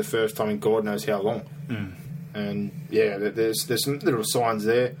games, which is the first time in God knows how long. And, there's some little signs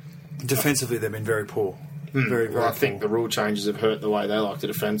there. Defensively, they've been very poor. Very well, I think the rule changes have hurt the way they like to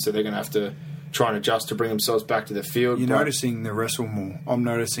defend, so they're going to have to try and adjust to bring themselves back to the field. You're noticing the wrestle more. I'm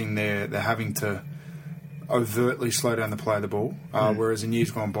noticing they're having to overtly slow down the play of the ball, whereas in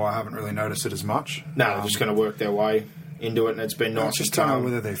years gone by, I haven't really noticed it as much. No, they're just going to work their way into it, and it's been nice. I just don't know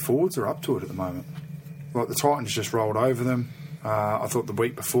whether their forwards are up to it at the moment. Like the Titans just rolled over them. I thought the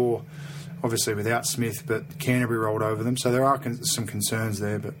week before, obviously without Smith, but Canterbury rolled over them, so there are some concerns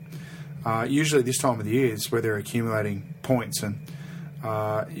there, but usually this time of the year is where they're accumulating points, and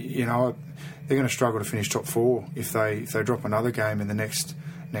they're going to struggle to finish top 4 if they drop another game in the next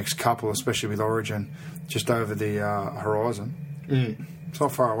couple, especially with Origin just over the horizon. It's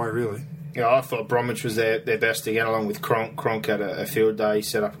not far away, really. Yeah, I thought Bromwich was their best again, along with Cronk. Cronk had a field day. He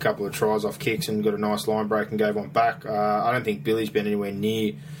set up a couple of tries off kicks and got a nice line break and gave one back. I don't think Billy's been anywhere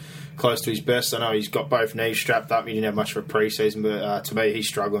near close to his best. I know he's got both knees strapped up. He didn't have much of a pre-season, but to me, he's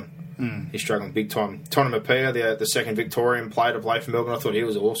struggling. He's struggling big time. Tonamapia, the second Victorian player to play for Melbourne, I thought he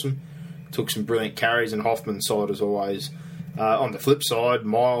was awesome. Took some brilliant carries, and Hoffman solid as always. On the flip side,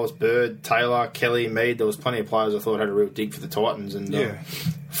 Miles, Bird, Taylor, Kelly, Mead, there was plenty of players I thought had a real dig for the Titans, and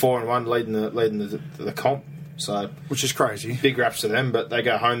 4-1 leading the comp. So, which is crazy. Big raps to them, but they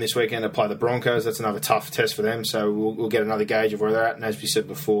go home this weekend to play the Broncos. That's another tough test for them, so we'll get another gauge of where they're at. And as we said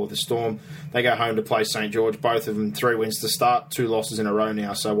before, the Storm, they go home to play St George. Both of them 3 wins to start, 2 losses in a row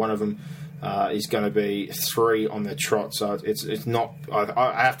now, so one of them is going to be 3 on the trot. So it's not...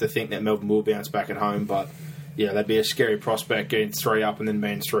 I have to think that Melbourne will bounce back at home, but yeah, that'd be a scary prospect, getting 3 up and then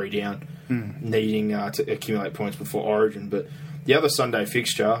being 3 down, needing to accumulate points before Origin. But the other Sunday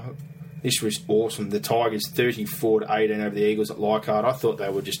fixture... This was awesome. The Tigers 34-18 over the Eagles at Leichhardt. I thought they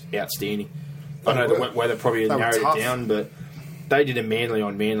were just outstanding. I know the weather probably narrowed it down, but they did a Manly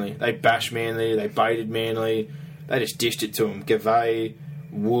on Manly. They bashed Manly. They baited Manly. They just dished it to them. Gavay,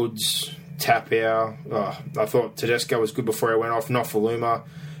 Woods, Tapau. I thought Tedesco was good before he went off. Nofaluma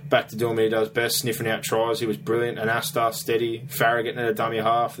back to doing what he does best, sniffing out tries. He was brilliant. And Astar steady. Farah getting at a dummy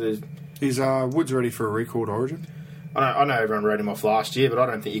half. Is Woods ready for a recall to Origin? I know everyone wrote him off last year, but I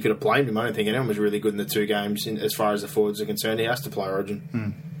don't think you could have blamed him. I don't think anyone was really good in the 2 games as far as the forwards are concerned. He has to play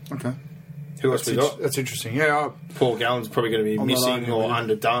Origin. Okay. Who else we got? That's interesting. Yeah, Paul Gallen's probably going to be missing or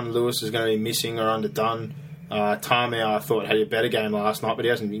underdone. Lewis is going to be missing or underdone. Tamou, I thought, had a better game last night, but he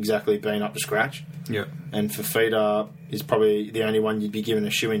hasn't exactly been up to scratch. Yeah. And Fafita is probably the only one you'd be giving a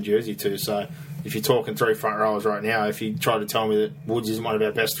shoe-in jersey to. So if you're talking 3 front rowers right now, if you try to tell me that Woods isn't one of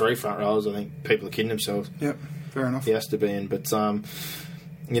our best 3 front rowers, I think people are kidding themselves. Yep, fair enough. He has to be in. But,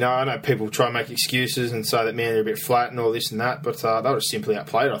 I know people try and make excuses and say that, man, they're a bit flat and all this and that, but they were simply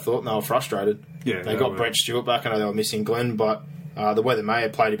outplayed, I thought, and they were frustrated. Yeah, they got Brett Stewart back. I know they were missing Glenn, but the weather may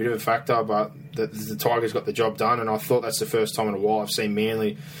have played a bit of a factor, but the Tigers got the job done, and I thought that's the first time in a while I've seen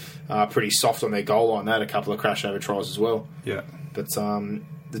Manly pretty soft on their goal line. They had a couple of crash-over tries as well. Yeah. But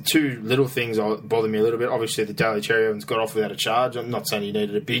the 2 little things bother me a little bit. Obviously, the Daly Cherry Evans got off without a charge. I'm not saying he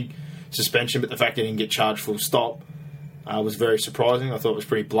needed a big suspension, but the fact that he didn't get charged full stop was very surprising. I thought it was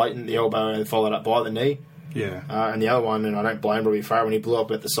pretty blatant, the elbow and followed up by the knee. Yeah. And the other one, and I don't blame Robbie Farah when he blew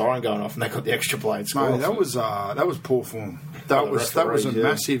up at the siren going off and they got the extra play and scored. Mate, that was poor form. That was a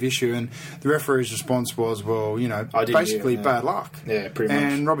massive issue, and the referee's response was, well, basically bad luck. Yeah, pretty much.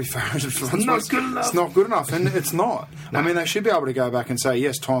 And Robbie Farah's response was, it's not good enough, and it's not. No. I mean, they should be able to go back and say,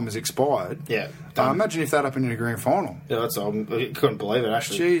 yes, time has expired. Yeah. Imagine if that happened in a grand final. Yeah, I couldn't believe it,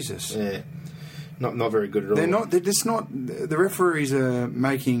 actually. Jesus. Yeah. Not very good at all. They're just not. The referees are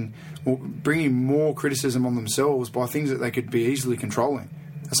bringing more criticism on themselves by things that they could be easily controlling.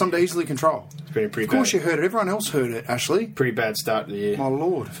 It's something to easily control. It's been pretty of course, you heard it. Everyone else heard it, Ashley. Pretty bad start to the year. My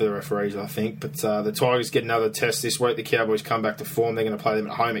Lord. For the referees, I think. But the Tigers get another test this week. The Cowboys come back to form. They're going to play them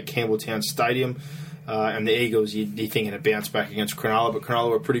at home at Campbelltown Stadium. And the Eagles, you're thinking to bounce back against Cronulla, but Cronulla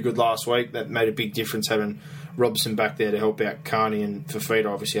were pretty good last week. That made a big difference having Robson back there to help out Carney, and Fafita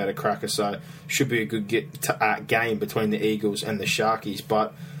obviously had a cracker, so should be a good game between the Eagles and the Sharkies.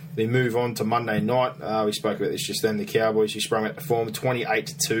 But we move on to Monday night. We spoke about this just then. The Cowboys, who sprung out to form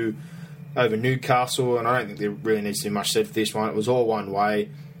 28-2 over Newcastle, and I don't think there really needs to be much said for this one. It was all one way.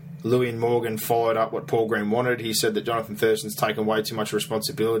 Louis and Morgan followed up what Paul Green wanted. He said that Jonathan Thurston's taken way too much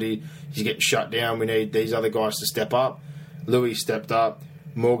responsibility. He's getting shut down. We need these other guys to step up. Louis stepped up.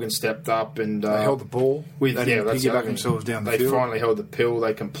 Morgan stepped up, and they held the ball. They didn't piggyback themselves down the field. They finally held the pill.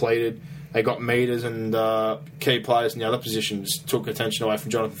 They completed. They got meters, and key players in the other positions took attention away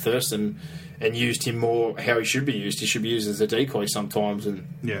from Jonathan Thurston and used him more how he should be used. He should be used as a decoy sometimes. And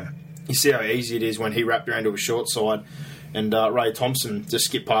you see how easy it is when he wrapped around to a short side, and Ray Thompson just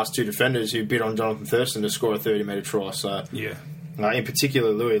skipped past 2 defenders who bid on Jonathan Thurston to score a 30-metre try. So in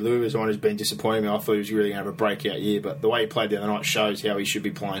particular, Louis was the one who's been disappointing me. I thought he was really going to have a breakout year, but the way he played the other night shows how he should be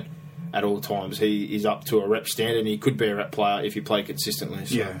playing at all times. He is up to a rep standard, and he could be a rep player if he played consistently.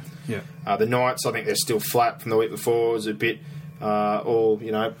 So, the Knights, I think they're still flat from the week before. It was a bit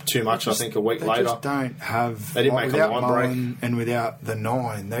too much. I think a week later. They just don't have. They didn't make a line break, and without the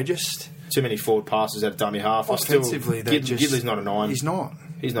 9, they just too many forward passes at dummy half. Offensively, Gidley's not a 9. He's not.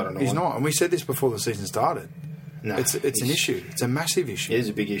 He's not a 9. He's not, and we said this before the season started. No, it's an issue. It's a massive issue. It is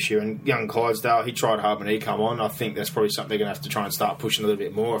a big issue. And young Clydesdale, he tried hard when he come on. I think that's probably something they're going to have to try and start pushing a little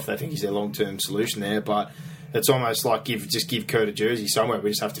bit more if they think he's their long-term solution there. But it's almost like give Kurt a jersey somewhere. We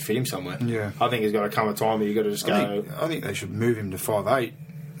just have to fit him somewhere. Yeah, I think there's got to come a time where you've got to just go. I think they should move him to 5'8".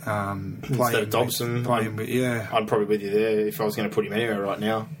 Instead of Dobson. I'd probably with you there if I was going to put him anywhere right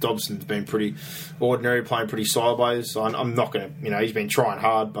now. Dobson's been pretty ordinary, playing pretty sideways. I'm not going to. He's been trying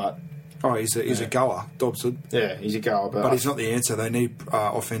hard, but. Oh, he's a goer, Dobson. Yeah, he's a goer. But he's not the answer. They need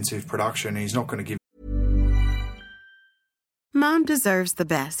offensive production. He's not going to give. Mom deserves the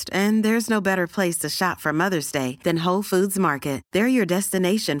best, and there's no better place to shop for Mother's Day than Whole Foods Market. They're your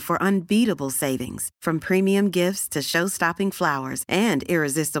destination for unbeatable savings, from premium gifts to show-stopping flowers and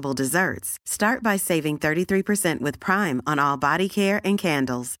irresistible desserts. Start by saving 33% with Prime on all body care and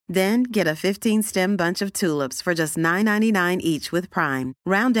candles. Then get a 15-stem bunch of tulips for just $9.99 each with Prime.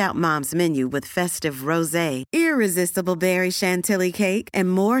 Round out Mom's menu with festive rosé, irresistible berry chantilly cake,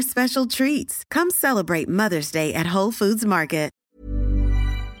 and more special treats. Come celebrate Mother's Day at Whole Foods Market.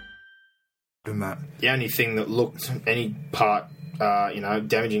 The only thing that looked any part,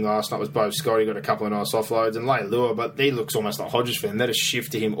 damaging last night was Bo Scott. He got a couple of nice offloads, and Leilua, but he looks almost like Hodges for him. They just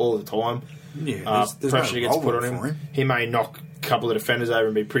shift to him all the time. Yeah, there's pressure no gets put on him. He may knock a couple of defenders over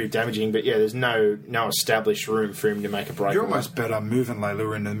and be pretty damaging, but there's no established room for him to make a break. You're almost better moving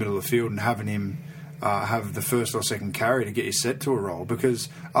Leilua into the middle of the field and having him have the first or second carry to get you set to a roll, because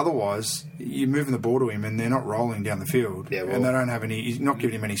otherwise you're moving the ball to him and they're not rolling down the field, and they don't have any. He's not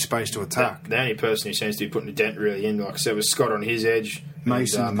giving him any space to attack. The only person who seems to be putting a dent really in, like I said, was Scott on his edge.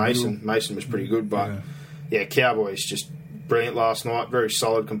 Mason was pretty good, but Yeah, Cowboys just brilliant last night. Very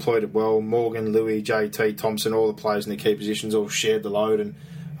solid, completed well. Morgan, Louis, JT, Thompson, all the players in the key positions all shared the load, and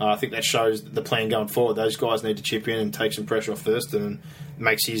I think that shows the plan going forward. Those guys need to chip in and take some pressure off Thurston, and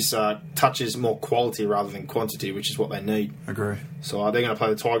makes his touches more quality rather than quantity, which is what they need. Agree. So they're going to play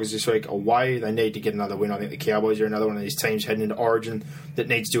the Tigers this week away. They need to get another win. I think the Cowboys are another one of these teams heading into Origin that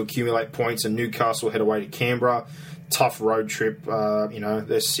needs to accumulate points, and Newcastle head away to Canberra. Tough road trip.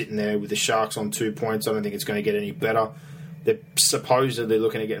 They're sitting there with the Sharks on 2 points. I don't think it's going to get any better. They're supposedly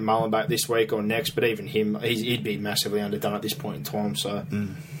looking at getting Mullen back this week or next, but even him, he'd be massively underdone at this point in time. So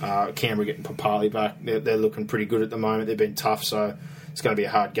Canberra getting Papali back. They're looking pretty good at the moment. They've been tough, so it's going to be a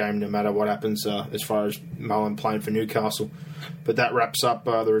hard game no matter what happens as far as Mullen playing for Newcastle. But that wraps up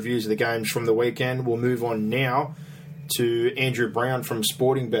the reviews of the games from the weekend. We'll move on now to Andrew Brown from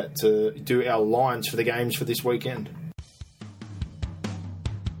Sporting Bet to do our lines for the games for this weekend.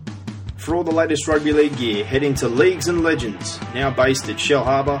 For all the latest rugby league gear, head into Leagues and Legends, now based at Shell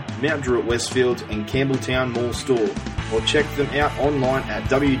Harbour, Mount Druitt Westfield and Campbelltown Mall Store, or check them out online at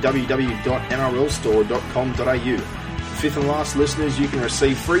www.nrlstore.com.au. For fifth and last listeners, you can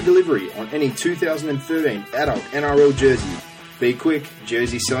receive free delivery on any 2013 adult NRL jersey. Be quick,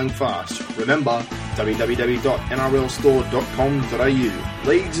 jersey selling fast. Remember, www.nrlstore.com.au.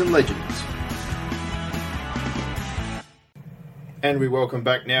 Leagues and Legends. And we welcome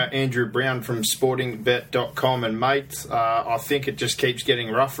back now Andrew Brown from sportingbet.com. And mate, I think it just keeps getting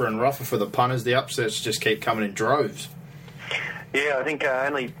rougher and rougher for the punters. The upsets just keep coming in droves. Yeah, I think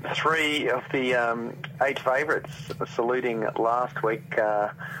only 3 of the 8 favourites saluting last week.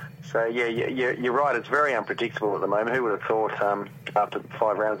 So, yeah, you're right. It's very unpredictable at the moment. Who would have thought after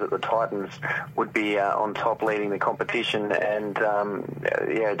 5 rounds that the Titans would be on top leading the competition? And,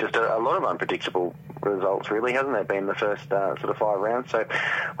 just a lot of unpredictable results, really, hasn't there been the first sort of 5 rounds? So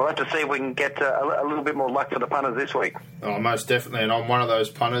we'll have to see if we can get a little bit more luck for the punters this week. Oh, most definitely. And I'm one of those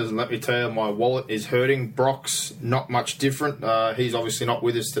punters. And let me tell you, my wallet is hurting. Brock's not much different. He's obviously not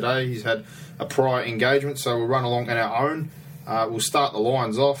with us today. He's had a prior engagement, so we'll run along on our own. We'll start the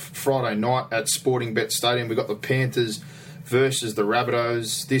lines off Friday night at Sporting Bet Stadium. We've got the Panthers versus the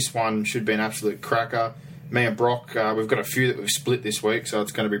Rabbitohs. This one should be an absolute cracker. Me and Brock, we've got a few that we've split this week, so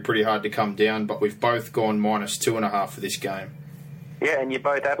it's going to be pretty hard to come down, but we've both gone -2.5 for this game. Yeah, and you're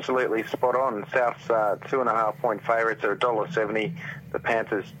both absolutely spot on. South's 2.5 point favourites are $1.70. The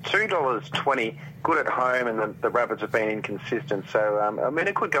Panthers $2.20. Good at home, and the Rabbits have been inconsistent. So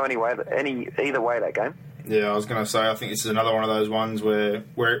it could go either way that game. Yeah, I was going to say, I think this is another one of those ones where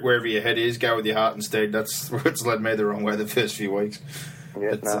wherever your head is, go with your heart instead. That's what's led me the wrong way the first few weeks.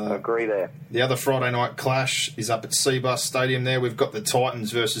 Yeah, I agree there. The other Friday night clash is up at Seabus Stadium there. We've got the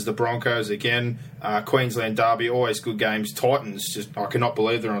Titans versus the Broncos again. Queensland Derby, always good games. Titans, I cannot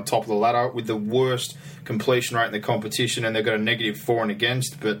believe they're on top of the ladder with the worst completion rate in the competition, and they've got a -4 and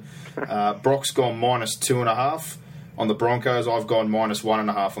against. But Brock's gone -2.5 on the Broncos. I've gone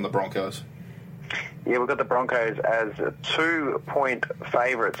 -1.5 on the Broncos. Yeah, we've got the Broncos as 2-point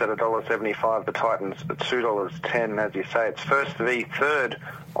favourites at $1.75. The Titans at $2.10. As you say, it's first v third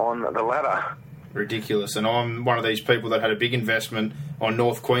on the ladder. Ridiculous. And I'm one of these people that had a big investment on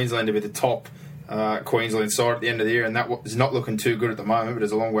North Queensland to be the top Queensland side at the end of the year, and that is not looking too good at the moment, but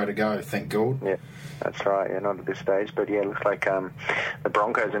there's a long way to go, thank God. Yeah, that's right. Yeah, not at this stage. But, yeah, it looks like the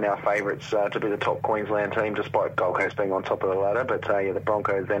Broncos are now favourites to be the top Queensland team, despite Gold Coast being on top of the ladder. But, the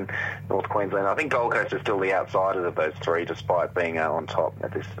Broncos then North Queensland. I think Gold Coast is still the outsiders of those three, despite being on top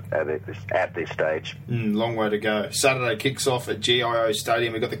at this stage. Long way to go. Saturday kicks off at GIO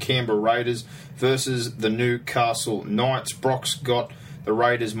Stadium. We've got the Canberra Raiders versus the Newcastle Knights. Brock's got the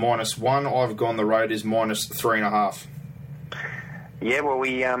Raiders -1. I've gone the Raiders -3.5. Yeah, well,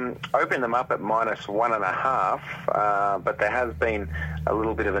 we opened them up at -1.5, but there has been a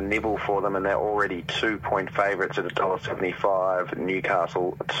little bit of a nibble for them, and they're already 2-point favourites at $1.75.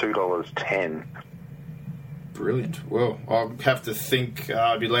 Newcastle $2.10. Brilliant. Well, I'll have to think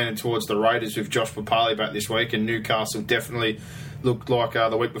I'd be leaning towards the Raiders with Josh Papali back this week, and Newcastle definitely looked like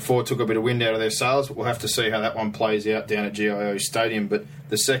the week before took a bit of wind out of their sails, but we'll have to see how that one plays out down at GIO Stadium. But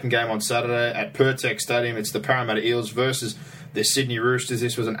the second game on Saturday at Pertex Stadium, it's the Parramatta Eels versus the Sydney Roosters.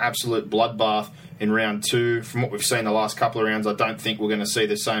 This was an absolute bloodbath in round 2. From what we've seen the last couple of rounds, I don't think we're going to see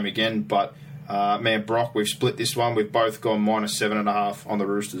the same again, but man, Brock, we've split this one. We've both gone -7.5 on the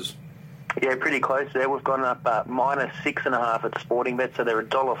Roosters. Yeah, pretty close there. We've gone up minus 6.5 at Sportingbet, so they're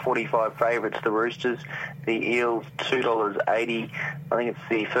 $1.45 favourites, the Roosters. The Eels, $2.80. I think it's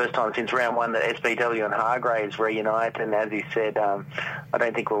the first time since round one that SBW and Hargraves reunite, and as he said, I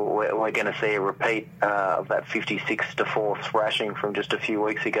don't think we're going to see a repeat of that 56-4 thrashing from just a few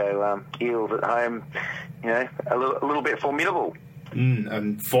weeks ago. Eels at home, a little bit formidable.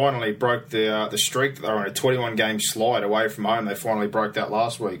 And finally broke the streak. They were on a 21-game slide away from home. They finally broke that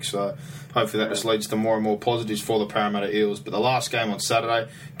last week. So hopefully that just leads to more and more positives for the Parramatta Eels. But the last game on Saturday,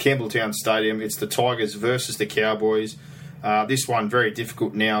 Campbelltown Stadium, it's the Tigers versus the Cowboys. This one very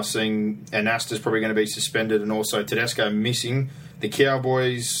difficult now, seeing Anasta's probably going to be suspended and also Tedesco missing. The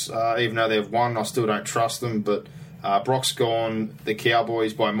Cowboys, even though they've won, I still don't trust them. But Brock's gone the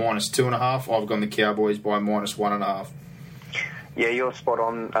Cowboys by minus 2.5. I've gone the Cowboys by minus 1.5. Yeah, you're spot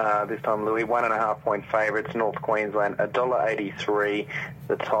on this time, Louis. 1.5-point favourites, North Queensland, $1.83.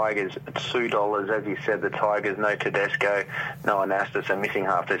 The Tigers, $2. As you said, the Tigers, no Tedesco, no Anastas, so missing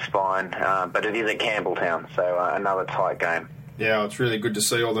half their spine. But it is at Campbelltown, so another tight game. Yeah, it's really good to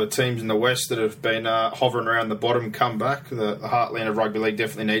see all the teams in the West that have been hovering around the bottom come back. The heartland of rugby league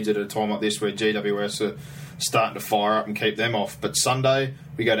definitely needs it at a time like this where GWS are starting to fire up and keep them off. But Sunday,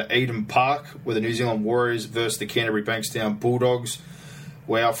 we go to Eden Park with the New Zealand Warriors versus the Canterbury Bankstown Bulldogs.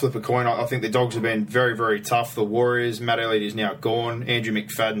 Wow, flip a coin. I think the Dogs have been very, very tough. The Warriors, Matt Elliott is now gone. Andrew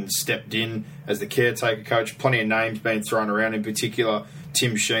McFadden stepped in as the caretaker coach. Plenty of names being thrown around, in particular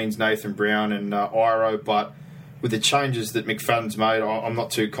Tim Sheens, Nathan Brown and Iro. But with the changes that McFadden's made, I'm not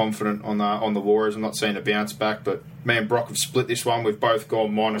too confident on the Warriors. I'm not seeing a bounce back. But me and Brock have split this one. We've both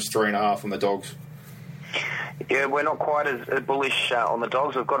gone minus 3.5 on the Dogs. Yeah, we're not quite as bullish on the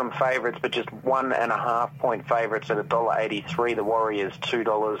Dogs. We've got them favourites, but just 1.5-point favourites at $1.83. The Warriors,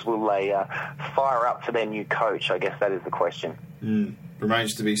 $2. Will they fire up for their new coach? I guess that is the question.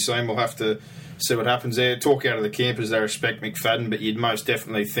 Remains to be seen. We'll have to see what happens there. Talk out of the camp as they respect McFadden, but you'd most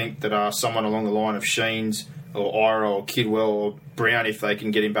definitely think that someone along the line of Sheens or Ira or Kidwell or Brown, if they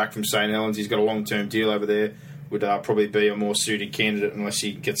can get him back from St Helens, he's got a long-term deal over there, would probably be a more suited candidate unless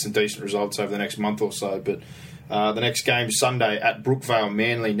he gets some decent results over the next month or so. But the next game Sunday at Brookvale,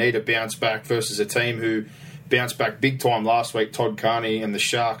 Manly need a bounce back versus a team who bounced back big time last week. Todd Carney and the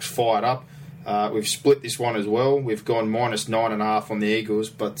Sharks fired up. We've split this one as well. We've gone minus 9.5 on the Eagles,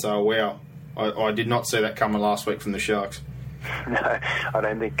 but wow, I did not see that coming last week from the Sharks. No, I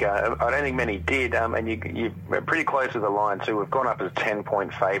don't think many did, and you're pretty close with the line too. We've gone up as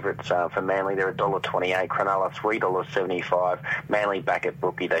 10-point favourites for Manly. They're $1.28. Cronulla $3.75. Manly back at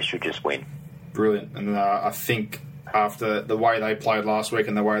bookie. They should just win. Brilliant, and I think after the way they played last week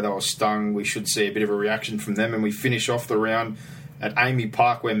and the way they were stung, we should see a bit of a reaction from them. And we finish off the round at Amy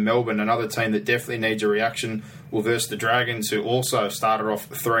Park, where Melbourne, another team that definitely needs a reaction, will verse the Dragons, who also started off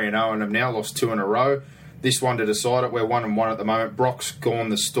 3-0 and have now lost 2 in a row. This one to decide it. We're 1-1 at the moment. Brock's gone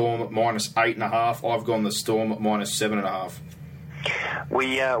the Storm at minus 8.5. I've gone the Storm at minus 7.5.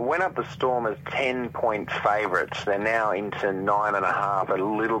 We went up the Storm as 10-point favourites. They're now into 9.5. A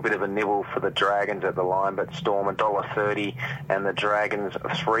little bit of a nibble for the Dragons at the line, but Storm $1.30 and the Dragons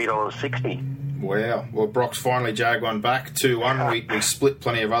 $3.60. Wow. Well, Brock's finally jagged one back. 2-1. We split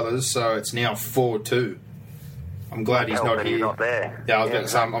plenty of others, so it's now 4-2. I'm glad he's not here. He's not there. Yeah, I was going to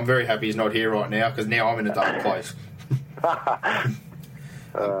say, I'm very happy he's not here right now, because now I'm in a dark place.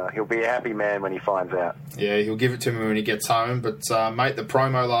 He'll be a happy man when he finds out. Yeah, he'll give it to me when he gets home. But, mate, the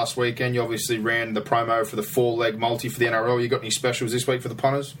promo last weekend, you obviously ran the promo for the 4-leg multi for the NRL. You got any specials this week for the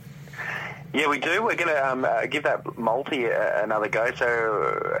punters? Yeah, we do. We're going to give that multi another go.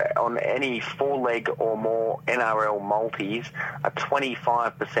 So on any 4-leg or more NRL multis, a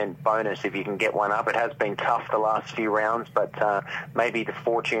 25% bonus if you can get one up. It has been tough the last few rounds, but maybe the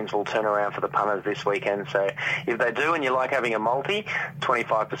fortunes will turn around for the punters this weekend. So if they do and you like having a multi,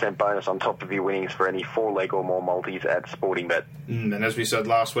 25% bonus on top of your winnings for any 4-leg or more multis at Sportingbet. And as we said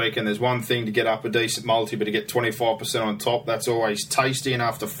last week, and there's one thing to get up a decent multi, but to get 25% on top, that's always tasty. And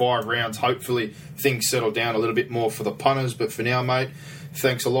after 5 rounds, hopefully things settle down a little bit more for the punters. But for now, mate,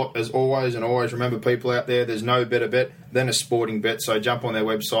 thanks a lot as always. And always remember, people out there, there's no better bet than a sporting bet. So jump on their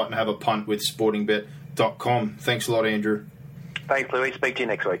website and have a punt with sportingbet.com. Thanks a lot, Andrew. Thanks, Louis. Speak to you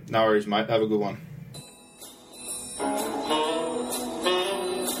next week. No worries, mate. Have a good one.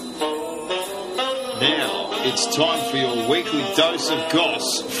 Now it's time for your weekly dose of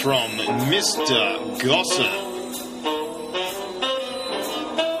goss from Mr. Gossip.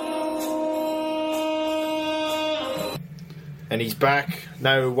 And he's back.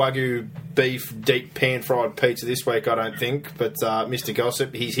 No Wagyu beef, deep pan-fried pizza this week, I don't think. But Mr.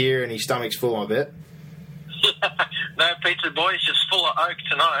 Gossip, he's here and his stomach's full, I bet. No pizza, boys. Just full of oak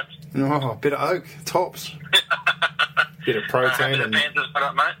tonight. Oh, a bit of oak, tops. Bit of protein The and Panthers put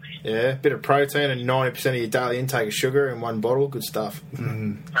up, mate. yeah, bit of protein and 90% of your daily intake of sugar in one bottle. Good stuff.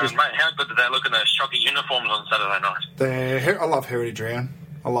 Mate, how good did they look in those shocky uniforms on Saturday night? I love Heritage Round.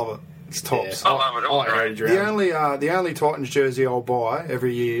 I love it. It's tops. Yeah, I love it. I like Heritage The Round. only Titans jersey I'll buy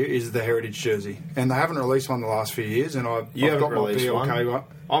every year is the Heritage jersey, and they haven't released one the last few years. And I've You haven't got my released BLK one.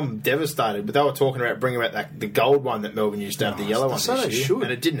 I'm devastated, but they were talking about bringing back the gold one that Melbourne used to have, the yellow one so this they year, should.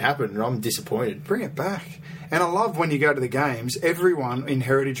 and it didn't happen, and I'm disappointed. Bring it back. And I love when you go to the games, everyone in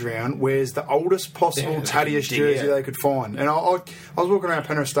Heritage Round wears the oldest possible Yeah, Thaddeus dig jersey out. they could find. And I was walking around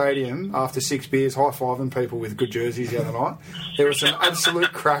Penrith Stadium after 6 beers, high-fiving people with good jerseys the other night. There were some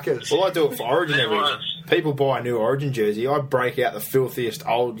absolute crackers. Well, I do it for Origin There every year. was. People buy a new Origin jersey. I break out the filthiest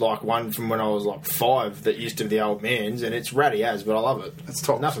old one from when I was 5 that used to be the old man's, and it's ratty as, but I love it. It's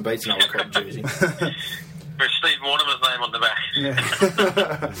top. Nothing beats an old cop jersey. With Steve Mortimer's name on the back.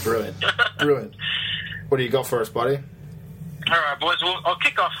 Yeah. Brilliant. What do you got for us, buddy? All right, boys. Well, I'll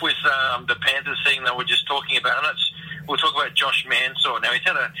kick off with the Panthers thing that we're just talking about. And we'll talk about Josh Mansour. Now, he's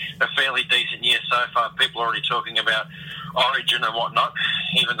had a fairly decent year so far. People are already talking about Origin and whatnot,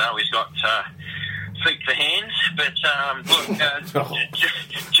 even though he's got feet for hands. But look,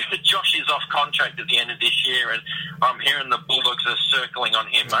 Josh is off contract at the end of this year, and I'm hearing the Bulldogs are circling on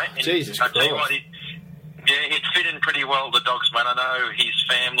him, mate. And Jesus I tell you Christ. what, he'd fit in pretty well with the Dogs, mate. I know his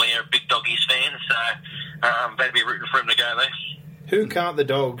family are big Doggies fans, so they'd be rooting for him to go there. Who can't the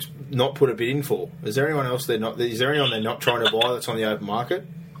Dogs not put a bid in for? Is there anyone else they're not? Is there anyone they're not trying to buy that's on the open market?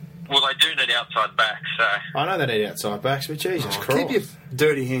 Well, they do need outside backs, so... I know they need outside backs, but Jesus Christ. Keep your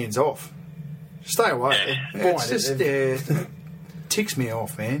dirty hands off. Stay away. Yeah. It's just ticks me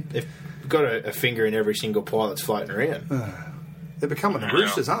off, man. They've got a finger in every single pie that's floating around. They're becoming the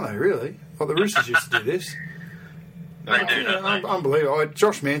Roosters, aren't they, really? Like, the Roosters used to do this. They do, don't they? Unbelievable.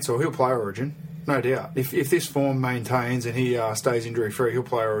 Josh Mansour, he'll play Origin, no doubt. If this form maintains and he stays injury-free, he'll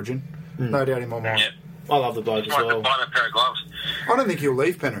play Origin. No doubt in my mind. Yeah. I love the bloke as Might well. buy him a pair of gloves. I don't think he'll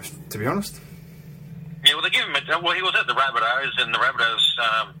leave Penrith, to be honest. Yeah, well, they give him well, he was at the Rabbitohs, and the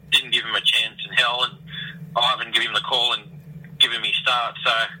Rabbitohs didn't give him a chance in hell, and Ivan gave him the call and give him his start.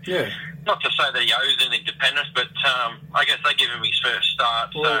 So, Yeah. not to say that he owes anything to Penrith, but I guess they give him his first start.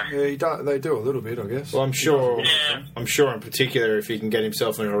 Well, So, yeah, they do a little bit, I guess. Well, I'm sure. Yeah. I'm sure, in particular, if he can get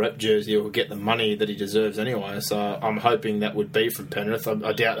himself in a rep jersey, he'll get the money that he deserves anyway. So I'm hoping that would be from Penrith.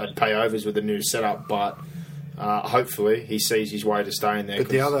 I doubt they'd pay overs with the new setup, but hopefully he sees his way to staying there. But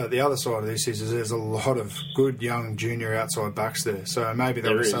the other side of this is there's a lot of good young junior outside backs there. So maybe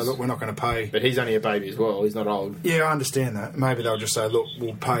they'll There just say, is. look, we're not going to pay. But he's only a baby as well. He's not old. Yeah, I understand that. Maybe they'll just say, look,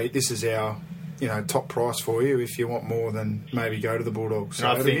 we'll pay. This is our top price for you. If you want more, then maybe go to the Bulldogs. So And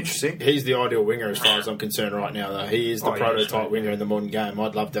I it'll be think interesting. he's the ideal winger as far as I'm concerned right now, though. He is the Oh, yeah, prototype sure. winger in the modern game.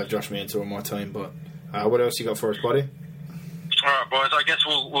 I'd love to have Josh Mansour on my team, but what else you got for us, buddy? all right, boys, I guess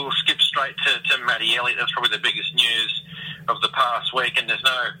we'll skip straight to Matty Elliott. That's probably the biggest news of the past week, and there's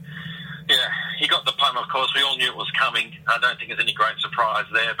no... Yeah, he got the plum, of course. We all knew it was coming. I don't think there's any great surprise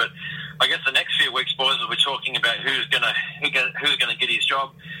there, but I guess the next few weeks, boys, we're talking about who's going to get his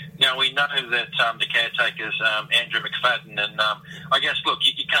job. Now, we know that the caretaker's Andrew McFadden, and I guess, look,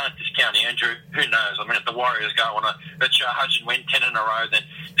 you can't discount Andrew. Who knows? I mean, if the Warriors go on a charge and win 10 in a row, then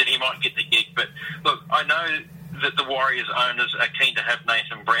he might get the gig. But, look, I know that the Warriors owners are keen to have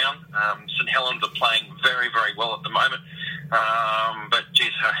Nathan Brown. St Helens are playing very, very well at the moment. But,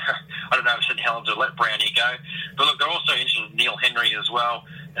 geez, I don't know if St Helens will let Brownie go. But, look, they're also interested in Neil Henry as well.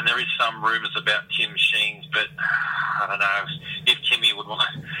 And there is some rumours about Tim Sheens, but I don't know if Timmy would want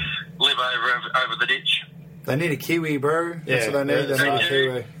to live over the ditch. They need a Kiwi, bro. That's Yeah, what they need. yeah, They need a they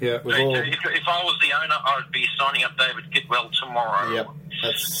Kiwi. Yeah. We've all- If I was the owner, I would be signing up David Kidwell tomorrow. Yep.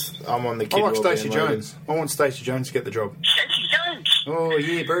 I'm on the I kid. like Stacey Jones. I want Stacey Jones to get the job. Stacey Jones. Oh,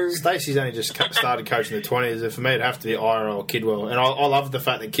 yeah, bro. Stacey's only just started coaching the 20s, and for me it'd have to be Ira or Kidwell. And I love the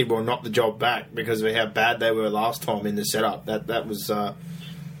fact that Kidwell knocked the job back because of how bad they were last time in the setup. That was...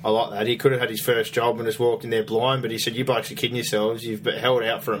 I like that. He could have had his first job and just walked in there blind, but he said, you blokes are kidding yourselves. You've held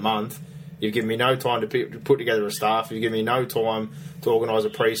out for a month. You've given me no time to put together a staff. You've given me no time to organise a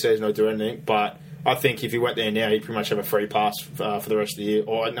pre-season or do anything. But I think if he went there now, he'd pretty much have a free pass for the rest of the year.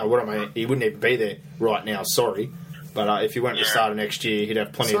 Or, no, what I mean, he wouldn't even be there right now, sorry. But if he went to the start of next year, he'd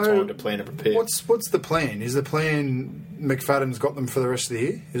have plenty of time to plan and prepare. What's the plan? Is the plan McFadden's got them for the rest of the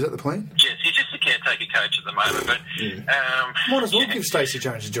year? Is that the plan? Yes, he's just a caretaker coach at the moment, but Might as well give Stacey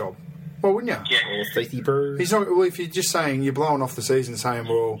Jones a job. Why wouldn't you? Yeah. Or Stacey Bird. He's not. Well, if you're just saying you're blowing off the season, saying,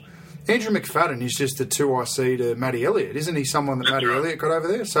 well, Andrew McFadden is just a 2IC to Matty Elliott. Isn't he someone that Matty Elliott got over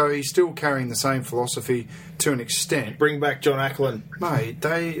there? So he's still carrying the same philosophy to an extent. Bring back John Ackland. Mate,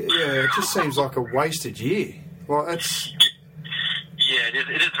 it just seems like a wasted year. Like, that's... Yeah,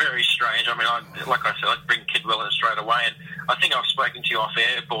 it is very strange. I mean, like I said, I'd bring Kidwell in straight away, and I think I've spoken to you off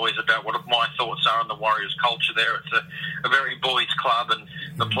air, boys, about what my thoughts are on the Warriors culture there. It's a very boys club, and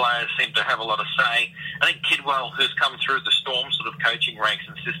the players seem to have a lot of say. I think Kidwell, who's come through the Storm sort of coaching ranks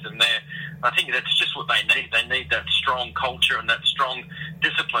and system there, I think that's just what they need. They need that strong culture and that strong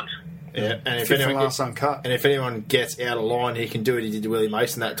discipline. Yeah, and if anyone gets out of line, he can do what he did to Willie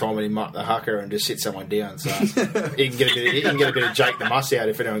Mason that time when he mucked the hooker and just sit someone down. So he can get a bit of Jake the Muss out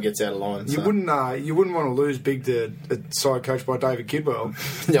if anyone gets out of line. So. You wouldn't want to lose big to a side coached by David Kidwell.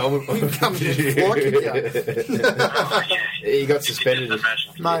 No, he got suspended.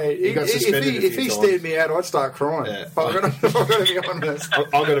 Mate, if he stared me out, I'd start crying. Yeah. I've got to be honest. I've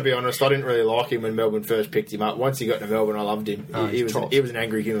got to be honest. I didn't really like him when Melbourne first picked him up. Once he got to Melbourne, I loved him. He was an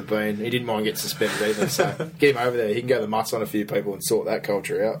angry human being. He didn't mind getting suspended either, so get him over there. He can go the mutts on a few people and sort that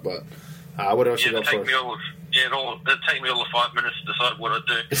culture out. But what else you got for us? It'll take me all of 5 minutes to decide what I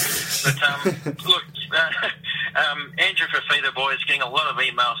do. But look, Andrew Fafita, boys, getting a lot of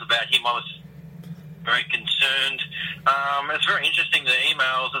emails about him. I was very concerned. It's very interesting, the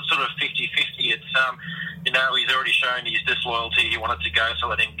emails. It's sort of 50-50. It's he's already shown his disloyalty. He wanted to go, so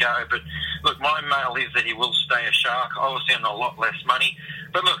let him go. But look, my mail is that he will stay a Shark, obviously on a lot less money.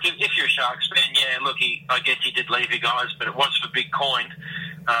 But look, if you're a Sharks fan, I guess he did leave you guys, but it was for big coin.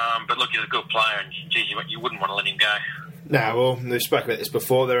 But look, he's a good player, and geez, you wouldn't want to let him go. No, well, we've spoken about this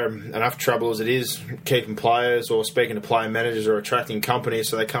before. There are enough trouble as it is keeping players or speaking to player managers or attracting companies,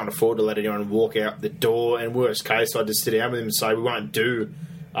 so they can't afford to let anyone walk out the door. And worst case, I'd just sit down with them and say, we won't do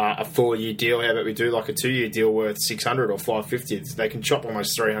a 4-year deal. How about we do like a 2-year deal worth $600 or $550? They can chop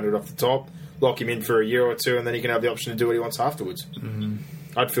almost $300 off the top, lock him in for a year or two, and then he can have the option to do what he wants afterwards. Mm-hmm.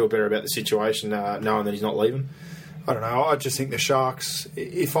 I'd feel better about the situation knowing that he's not leaving. I don't know. I just think the Sharks,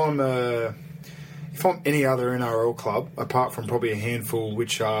 if I'm any other NRL club, apart from probably a handful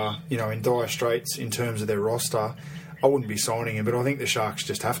which are in dire straits in terms of their roster, I wouldn't be signing him. But I think the Sharks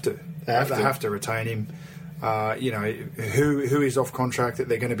just have to. They have to retain him. Who is off contract that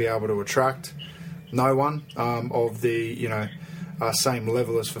they're going to be able to attract? No one of the same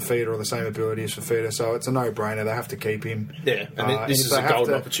level as Fafita or the same ability as Fafita, so it's a no-brainer. They have to keep him. Yeah, and this is a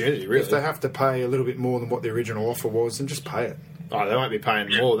golden opportunity, really. If they have to pay a little bit more than what the original offer was, then just pay it. Oh, they won't be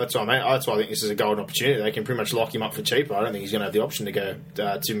paying more. That's what I mean. That's why I think this is a golden opportunity. They can pretty much lock him up for cheaper. I don't think he's going to have the option to go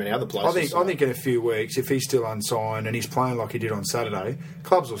too many other places. I think in a few weeks, if he's still unsigned and he's playing like he did on Saturday,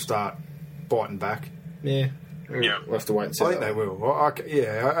 clubs will start biting back. Yeah. We'll have to wait and see. I think they will.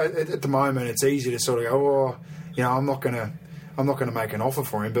 At the moment, it's easy to sort of go, I'm not going to make an offer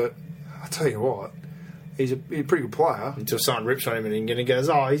for him, but I tell you what, he's a pretty good player. Until someone rips on him and he goes,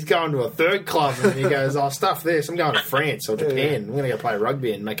 he's going to a third club, and he goes, stuff this, I'm going to France or Japan. Yeah. I'm going to go play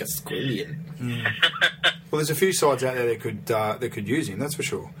rugby and make a squillion. Well, there's a few sides out there that could use him, that's for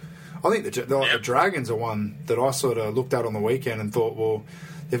sure. I think the Dragons are one that I sort of looked at on the weekend and thought, well,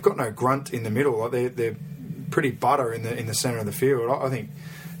 they've got no grunt in the middle. Like they're pretty butter in the centre of the field. I think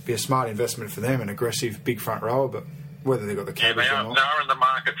it'd be a smart investment for them, an aggressive big front rower, but whether they've got the cabbage or not. They are in the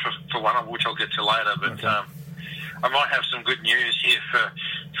market for one, of which I'll get to later, but okay. I might have some good news here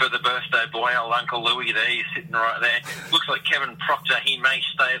for the birthday boy, old Uncle Louis there. He's sitting right there. Looks like Kevin Proctor, he may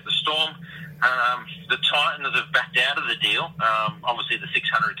stay at the Storm. The Titans have backed out of the deal. Obviously, the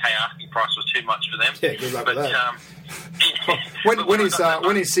 $600K asking price was too much for them. Yeah, good luck with that.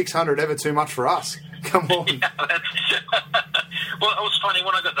 When is $600 ever too much for us? Come on. Yeah, well, it was funny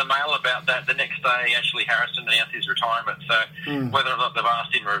when I got the mail about that. The next day, Ashley Harrison announced his retirement. So whether or not they've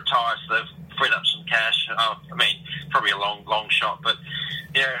asked him to retire, so they've freed up some cash. Probably a long shot, but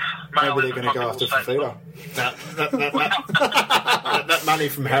yeah. Maybe they're going to go after Fafita. That money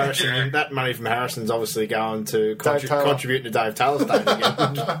from Harrison. That money from Harrison's obviously going to contribute to Dave Taylor's day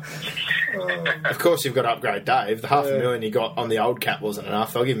again. Of course, you've got to upgrade Dave. The $500,000 he got on the old cap wasn't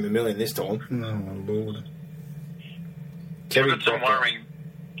enough. They'll give him $1 million this time. Oh my lord! We've got some worrying.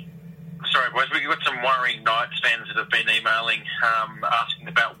 Sorry, boys. We've got some worrying Knights fans that have been emailing, asking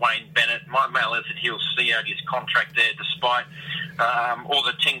about Wayne Bennett. My mail is that he'll see out his contract there, despite all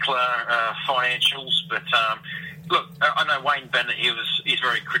the Tinkler financials. But look, I know Wayne Bennett. He's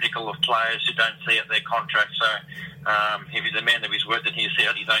very critical of players who don't see out their contract. So if he's a man of his word, then he'll see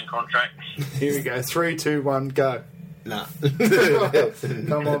out his own contract. Here we go. 3, 2, 1, go. Nah.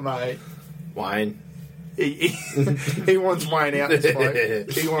 Come on, mate. Wayne. He wants Wayne out this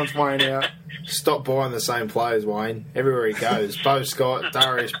bloke. He wants Wayne out. Stop buying the same players, Wayne. Everywhere he goes. Bo Scott,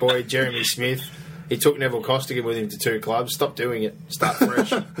 Darius Boyd, Jeremy Smith. He took Neville Costigan with him to 2 clubs. Stop doing it. Start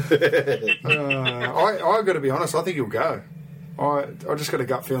fresh. I've got to be honest. I think he'll go. I just got a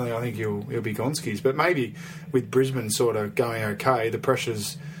gut feeling. I think he'll be Gonskis. But maybe with Brisbane sort of going okay, the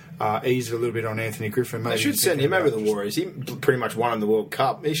pressure's eased a little bit on Anthony Griffin. Maybe they should send him over the Warriors. He pretty much won the World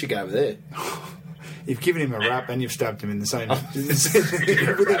Cup. He should go over there. You've given him a rap and you've stabbed him in the same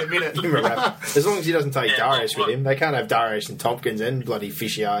within a minute. As long as he doesn't take Darius with him. They can't have Darius and Tompkins and bloody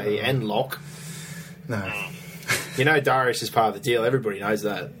Fisher and Locke. No. You know Darius is part of the deal. Everybody knows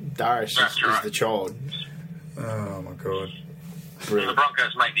that. Darius is the child. Oh, my God. If the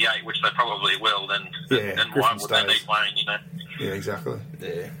Broncos make the 8, which they probably will, then why would they need Wayne, you know? Yeah, exactly.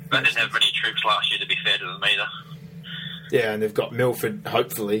 Yeah. They didn't have many troops last year, to be fair to them either. Yeah, and they've got Milford,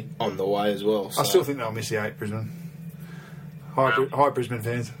 hopefully, on the way as well. So. I still think they'll miss the 8, Brisbane. Hi, Brisbane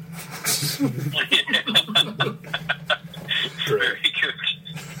fans. Very good.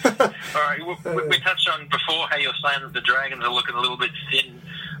 All right, we touched on before how you're saying that the Dragons are looking a little bit thin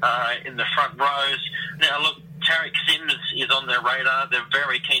in the front rows. Now, look, Tarek Sims is on their radar. They're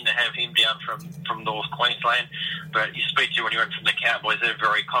very keen to have him down from North Queensland. But you speak to anyone from the Cowboys, they're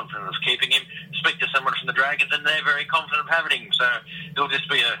very confident of keeping him. Speak to someone from the Dragons, and they're very confident of having him. So it'll just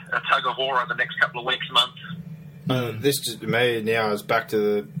be a tug of war over the next couple of weeks, months. This just me now is back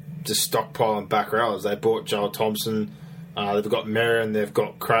to the stockpiling back rows. They bought Joel Thompson. They've got Merrin, they've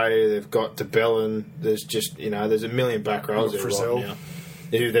got Cray, they've got DeBellin. There's just, there's a million back rows there right now.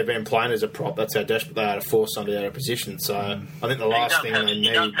 They've been playing as a prop. That's how desperate they are to force somebody out of position. So I think the last thing they need...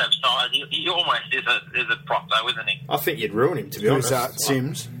 He does have size. He almost is a prop, though, isn't he? I think you'd ruin him, to be honest. Who's that,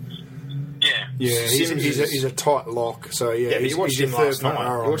 Sims? Yeah. Yeah, he's a tight lock. So, yeah, but you watched him last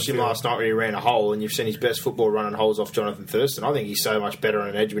night. You watched him last night when he ran a hole, and you've seen his best football running holes off Jonathan Thurston. I think he's so much better on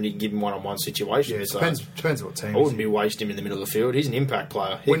an edge when you can give him one-on-one situations. Yeah, it depends what team. I wouldn't be wasting him in the middle of the field. He's an impact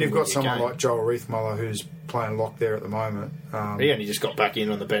player. When you've got someone like Joel Reithmuller who's playing lock there at the moment. He only just got back in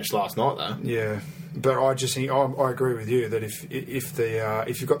on the bench last night, though. Yeah, but I just think I agree with you that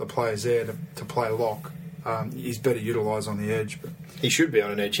if you've got the players there to play lock, he's better utilised on the edge. But he should be on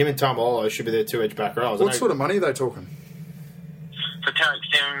an edge. Him and Tamalolo should be their 2 edge back rows. What sort of money are they talking? For Tarek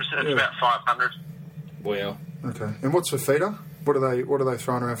Sims, it's about 500. Wow. Okay. And what's Fafita? What are they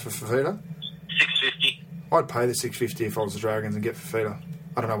throwing around for Fafita? 650. I'd pay the 650 if I was the Dragons and get Fafita.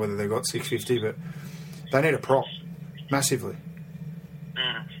 I don't know whether they got 650, but they need a prop massively.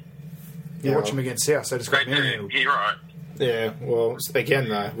 You watch them against South, they just got manhandled. You're right. Yeah, well, again,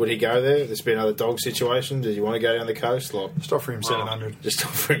 though, would he go there? There's been another dog situation. Does he want to go down the coast? Just offer him 700. Just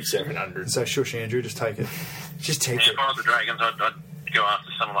offer him 700. So, shush, Andrew, just take it. Just take it. If I was the Dragons, I'd go after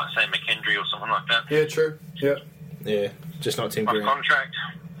someone like, say, McKendry or someone like that. Yeah, true. Yeah. Yeah, just not Tim On Green. contract,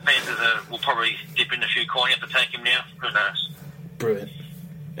 Panthers will probably dip in a few coin to take him now. Who knows? Brilliant.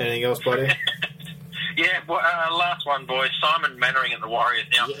 Anything else, buddy? Yeah, well, last one, boys. Simon Mannering at the Warriors.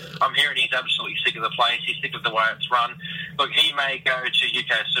 Now, I'm hearing he's absolutely sick of the place. He's sick of the way it's run. Look, he may go to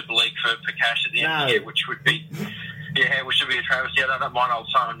UK Super League for cash at the end of the year, which would be a travesty. I don't mind old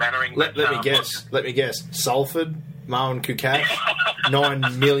Simon Mannering. Let me guess. Salford, Marwan Kukash,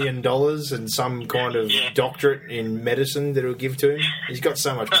 $9 million and some kind of doctorate in medicine that he'll give to him. He's got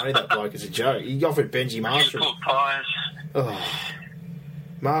so much money, that bloke, is a joke. He offered Benji Marshall. Oh.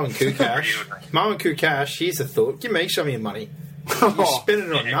 Marwan Kukash, here's the thought. Give me some of your money. You're spending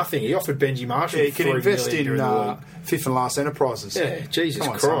it on nothing. He offered Benji Marshall $3 million. You can invest in Fifth and Last Enterprises. Yeah, Jesus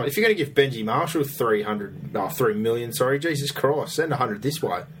Christ. Son. If you're going to give Benji Marshall $3 million, Jesus Christ, send 100 this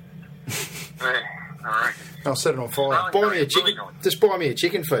way. I'll set it on fire. Buy me a chicken. Just buy me a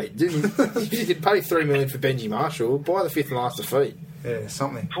chicken feed. If you could pay $3 million for Benji Marshall, buy the Fifth and Last to feed. Yeah,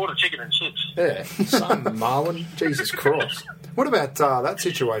 something. For the chicken and chips. Yeah, something, Marlon. Jesus Christ. What about that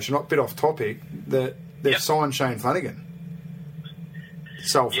situation, not a bit off topic, that they've signed Shane Flanagan?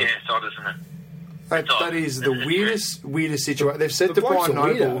 Salford. Yeah, it's odd, isn't it? That is the weirdest situation. They've said to Brian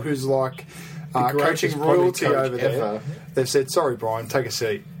Noble, who's like coaching royalty over there, they've said, sorry, Brian, take a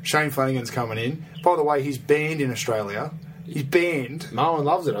seat. Shane Flanagan's coming in. By the way, he's banned in Australia. He's banned. Marlon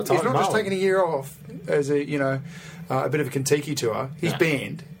loves it. He's not just taking a year off as a bit of a Kentucky tour. He's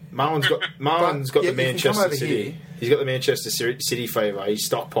banned. Marlon's got the Manchester City. He's got the Manchester City favour. He's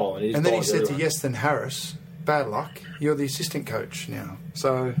stockpiling. And then he said to Yeston Harris, bad luck, you're the assistant coach now.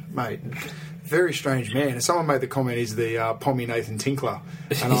 So, mate, very strange man. And someone made the comment, he's the Pommy Nathan Tinkler.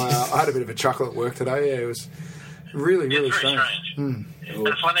 And I had a bit of a chuckle at work today. Yeah, it was really, really strange. And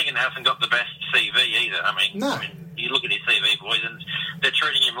Flanagan hasn't got the best CV either. I mean, you look at his CV, boys, and they're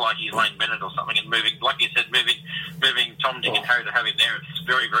treating him like he's Wayne Bennett or something, and moving, like you said, moving Tom, Dick and Harry to have him there. It's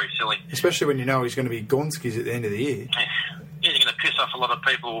very, very silly. Especially when you know he's going to be Gonskis at the end of the year. Yeah, you're going to piss off a lot of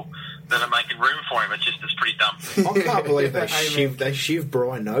people that are making room for him. It's pretty dumb. I can't believe they shivved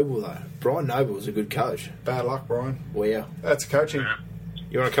Brian Noble, though. Brian Noble's a good coach. Bad luck, Brian. Wow. That's coaching. Yeah.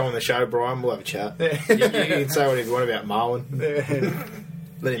 You want to come on the show, Brian? We'll have a chat. Yeah. You can say whatever you want about Marlon. Yeah.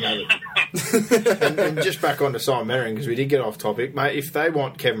 Let him have it. and just back on to Simon Mannering, because we did get off topic. Mate, if they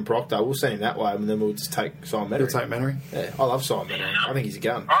want Kevin Proctor, we'll send him that way, and then we'll just take Simon Mannering. You'll take Mannering? Yeah, I love Simon Mannering. I think he's a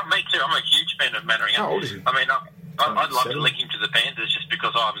gun. Oh, me too. I'm a huge fan of Mannering. How old is he? I mean, I'd love to link him to the Panthers just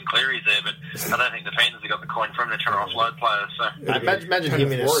because Ivan Cleary's there, but I don't think the Panthers have got the coin for him. They're trying to offload players. So Imagine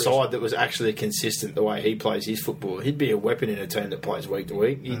him in a side that was actually consistent the way he plays his football. He'd be a weapon in a team that plays week to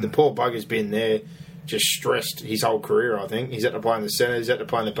week. The poor bugger's been there, just stressed his whole career, I think. He's had to play in the centre, he's had to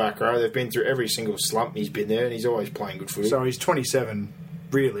play in the back row. They've been through every single slump he's been there, and he's always playing good footy. So he's 27,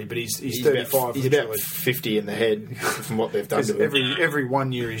 really, but he's 35. He's about 50 in the head from what they've done to him. Every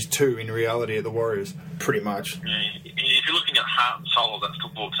 1 year he's 2 in reality at the Warriors. Pretty much. yeah, if you're looking at heart and soul of that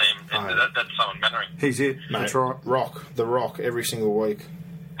football team, that's Simon Mannering. He's it. Mate, That's right. The Rock, every single week.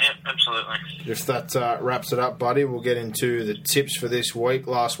 Yeah, absolutely. If that wraps it up, buddy, we'll get into the tips for this week.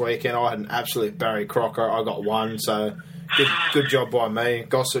 Last weekend, I had an absolute Barry Crocker. I got 1, so good job by me.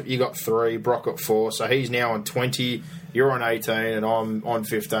 Gossip, you got 3. Brock got 4, so he's now on 20. You're on 18, and I'm on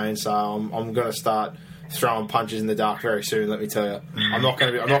 15. So I'm going to start throwing punches in the dark very soon. Let me tell you, I'm not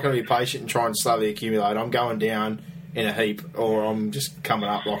going to be patient and try and slowly accumulate. I'm going down in a heap, or I'm just coming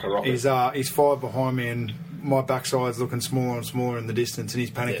up like a rocket. He's 5 behind me, and my backside's looking smaller and smaller in the distance, and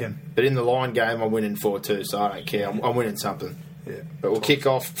he's panicking. Yeah. But in the line game, I'm winning 4-2, so I don't care. I'm winning something. Yeah. But we'll kick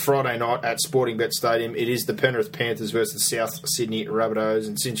off Friday night at Sporting Bet Stadium. It is the Penrith Panthers versus South Sydney Rabbitohs.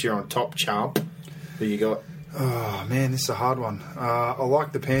 And since you're on top, champ, who you got? Oh man, this is a hard one. I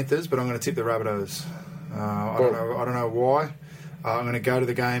like the Panthers, but I'm going to tip the Rabbitohs. I don't know why. I'm going to go to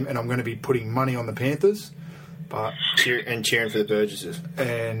the game, and I'm going to be putting money on the Panthers. But cheering for the Burgesses.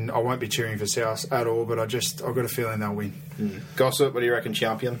 And I won't be cheering for South at all, but I've got a feeling they'll win. Gossip, what do you reckon,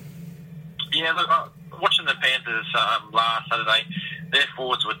 champion? Yeah, look, watching the Panthers last Saturday, their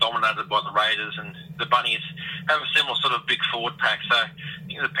forwards were dominated by the Raiders, and the Bunnies have a similar sort of big forward pack, so I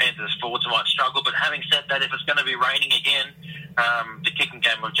think the Panthers forwards might struggle. But having said that, if it's going to be raining again, the kicking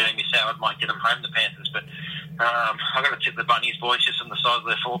game of Jamie Soward might get them home, the Panthers. But I've got to tip the Bunnies, boys, just on the size of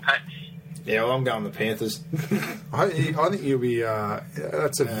their forward pack. Yeah, well, I'm going the Panthers. I think you'll be...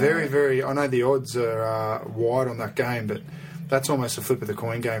 that's a very, very... I know the odds are wide on that game, but that's almost a flip of the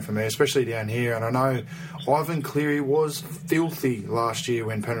coin game for me, especially down here. And I know Ivan Cleary was filthy last year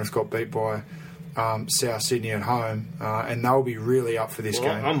when Penrith got beat by South Sydney at home, and they'll be really up for this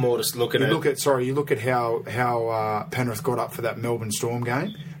game. I'm more just looking You look at how Penrith got up for that Melbourne Storm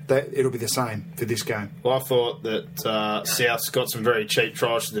game. It'll be the same for this game. Well, I thought that South's got some very cheap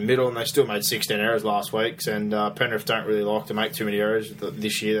tries to the middle, and they still made 16 errors last week. And Penrith don't really like to make too many errors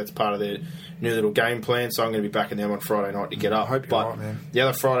this year. That's part of their new little game plan. So I'm going to be backing them on Friday night to get up. I hope you're right, man. The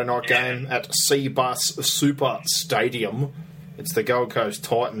other Friday night game at Seabus Super Stadium, it's the Gold Coast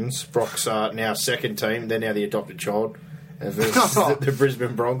Titans. Brock's now second team. They're now the adopted child versus the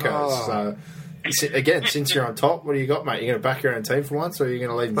Brisbane Broncos. So. Again, since you're on top, what do you got, mate? You going to back your own team for once, or are you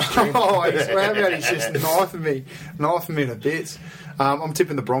going to leave them stream? He's just knifing me in a bit. I'm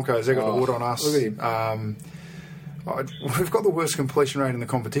tipping the Broncos. They've got the wood on us. Look at him. We've got the worst completion rate in the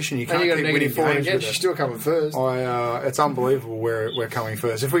competition. You can't keep winning games against. You're still coming first. It's unbelievable we're coming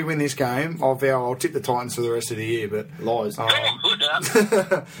first. If we win this game, I'll tip the Titans for the rest of the year. But lies.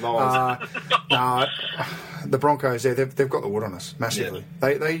 Lies. The Broncos, they've got the wood on us massively.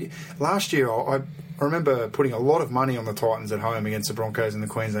 Yeah. They last year, I remember putting a lot of money on the Titans at home against the Broncos in the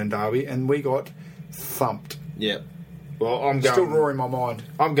Queensland Derby, and we got thumped. Yeah. Well, I'm going. Still roaring my mind.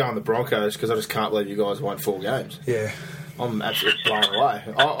 I'm going the Broncos because I just can't believe you guys won 4 games. Yeah. I'm absolutely blown away.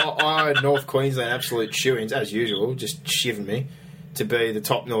 I had North Queensland absolute shoo-ins, as usual, just shivering me, to be the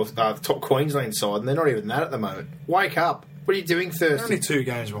top Queensland side, and they're not even that at the moment. Wake up. What are you doing Thursday? They're only 2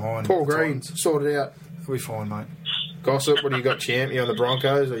 games behind. Paul Green, sort it out. They'll be fine, mate. Gossip, what do you got, champ? You on the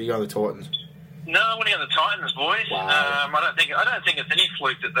Broncos or you going the Titans? No, I'm winning on the Titans, boys. Wow. I don't think it's any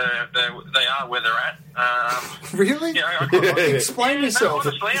fluke that they are where they're at. Really? Yeah, Explain yourself.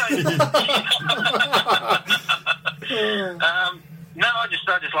 No, honestly,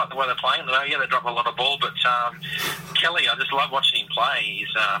 I just like the way they're playing. Yeah, they drop a lot of ball, but Kelly, I just love watching him play. He's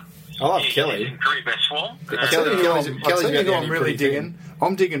I love Kelly. He's in career best form. I'm really digging.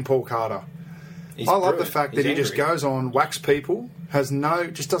 I'm digging Paul Carter. I love the fact that he just goes on, whacks people,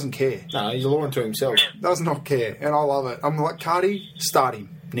 just doesn't care. No, he's a law unto himself. Does not care, and I love it. I'm like, Cardi, start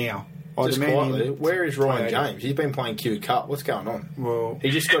him now. Just quietly, where is Ryan James? He's been playing Q Cup. What's going on? Well, he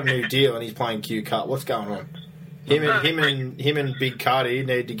just got a new deal and he's playing Q Cup. What's going on? Him and Big Cardi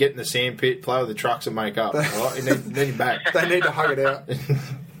need to get in the sandpit, play with the trucks, and make up. Right? They need him back. They need to hug it out.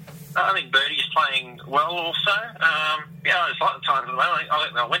 I think Birdie's playing well also. It's like the times at the moment. I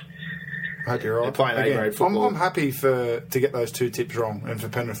think they'll win. I hope you're right. They're playing A-grade football. I'm happy to get those 2 tips wrong and for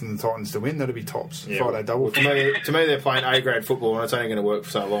Penrith and the Titans to win. That'd be tops. Yeah, Friday double. Well, to me, they're playing A-grade football and it's only going to work for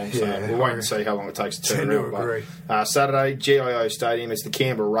so long. So we'll wait and see how long it takes to turn around. Saturday, GIO Stadium. It's the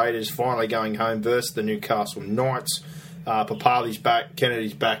Canberra Raiders finally going home versus the Newcastle Knights. Papali's back.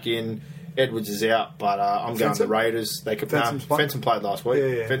 Kennedy's back in. Edwards is out, but I'm going the Raiders. Fenton played last week.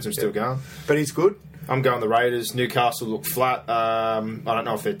 Yeah. Fenton's still going. But he's good. I'm going the Raiders. Newcastle look flat. I don't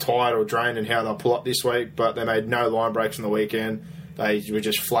know if they're tired or drained and how they'll pull up this week, but they made no line breaks on the weekend. They were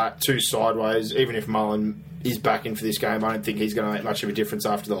just flat, 2 sideways. Even if Mullen is back in for this game, I don't think he's going to make much of a difference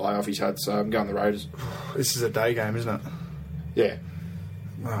after the layoff he's had, so I'm going the Raiders. This is a day game, isn't it? Yeah.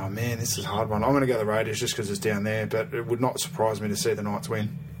 Oh, man, this is a hard one. I'm going to go the Raiders just because it's down there, but it would not surprise me to see the Knights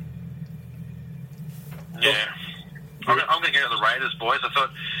win. Yeah. I'm going to go to the Raiders, boys. I thought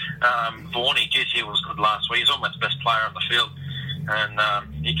Vorney, he was good last week. He's almost the best player on the field.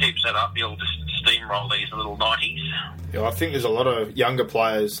 And he keeps that up. He'll just steamroll these little 90s. Yeah, I think there's a lot of younger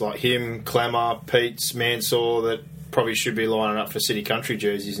players like him, Clemmer, Peets, Mansour that probably should be lining up for City Country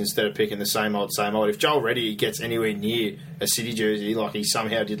jerseys instead of picking the same old. If Joel Reddy gets anywhere near a City jersey like he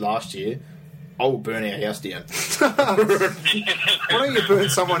somehow did last year, I will burn our house down. Why don't you burn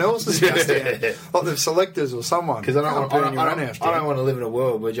someone else's house down? Like the Selectors or someone. Because I don't want to live in a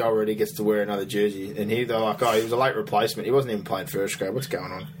world where Joel already gets to wear another jersey. And they're like, he was a late replacement. He wasn't even playing first grade. What's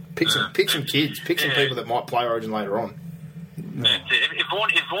going on? Pick some kids. Pick some people that might play Origin later on. No. If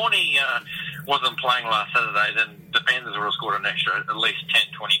Vorney wasn't playing last Saturday, then the Panthers would have scored an extra at least 10,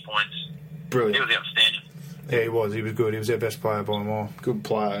 20 points. Brilliant. He was outstanding. Yeah, he was. He was good. He was their best player by a mile. Good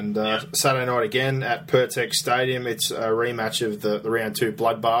player. And Saturday night again at Pertex Stadium. It's a rematch of the round 2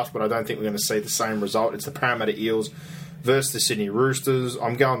 bloodbath, but I don't think we're going to see the same result. It's the Parramatta Eels versus the Sydney Roosters.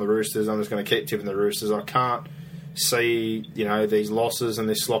 I'm going the Roosters. I'm just going to keep tipping the Roosters. I can't see these losses and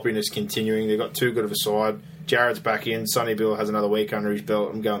this sloppiness continuing. They've got too good of a side. Jared's back in. Sonny Bill has another week under his belt.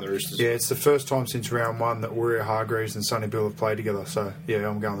 I'm going the Roosters. Yeah, it's the first time since round 1 that Warrior Hargreaves and Sonny Bill have played together. So, yeah,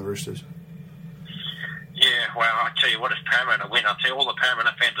 I'm going the Roosters. Yeah, well, I tell you what, if Parramatta win, I'll tell you all the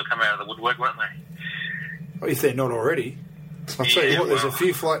Parramatta fans will come out of the woodwork, won't they? Well, if they're not already. I'll tell you what, there's a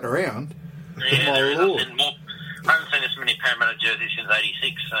few floating around. Yeah, there is. I haven't seen this many Parramatta jerseys since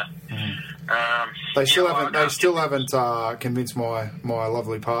 '86. So, they still haven't convinced my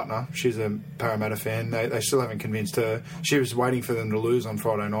lovely partner. She's a Parramatta fan. They still haven't convinced her. She was waiting for them to lose on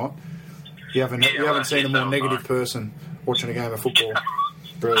Friday night. You haven't seen a more negative person watching a game of football.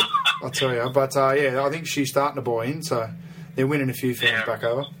 Brilliant, I'll tell you. But I think she's starting to buy in, so they're winning a few fans back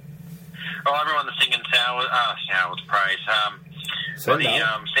over. Oh, everyone that's singing Sowers praise.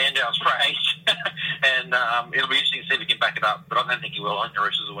 Sandow's praise. And it'll be interesting to see if he can back it up, but I don't think he will. I think the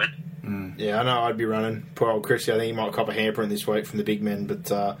Roosters will win. Yeah, I know I'd be running. Poor old Chrissy, I think he might cop a hampering this week from the big men, but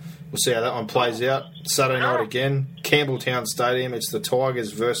we'll see how that one plays out. Saturday night again, Campbelltown Stadium. It's the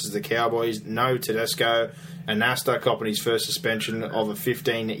Tigers versus the Cowboys. No Tedesco. Anasta copping his first suspension of a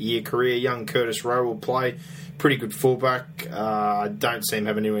 15-year career. Young Curtis Rowe will play. Pretty good fullback. I don't see him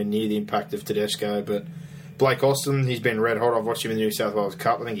having anywhere near the impact of Tedesco, but Blake Austin, he's been red hot. I've watched him in the New South Wales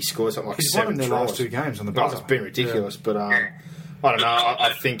Cup. I think he scored something like 7 tries. He's won in the last 2 games on the buzzer. It's been ridiculous, but I don't know.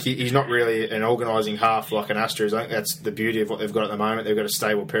 I think he's not really an organising half like an Astra. I think that's the beauty of what they've got at the moment. They've got a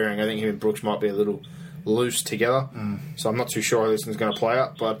stable pairing. I think him and Brooks might be a little loose together. So I'm not too sure how this one's going to play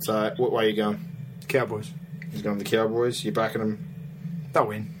out, but what way are you going? Cowboys. He's going the Cowboys. You're backing them? They'll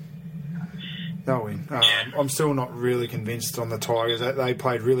win. I'm still not really convinced on the Tigers. They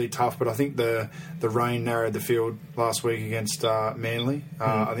played really tough, but I think the rain narrowed the field last week against Manly.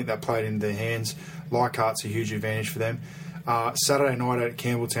 I think that played into their hands. Leichhardt's a huge advantage for them. Saturday night at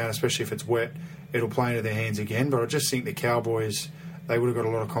Campbelltown, especially if it's wet, it'll play into their hands again. But I just think the Cowboys, they would have got a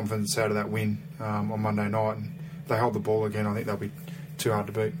lot of confidence out of that win on Monday night. And if they hold the ball again, I think they'll be too hard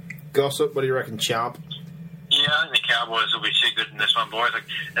to beat. Gossip, what do you reckon, Champ? Yeah, I think the Cowboys will be too good in this one, boys.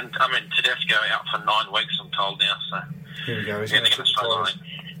 And Tedesco out for 9 weeks, I'm told now. So here we go. He's going to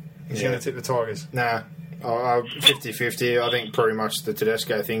tip the Tigers. Nah, 50-50. I think pretty much the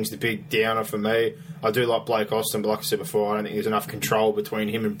Tedesco thing's the big downer for me. I do like Blake Austin, but like I said before, I don't think there's enough control between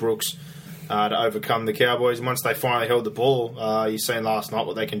him and Brooks to overcome the Cowboys. And once they finally held the ball, you've seen last night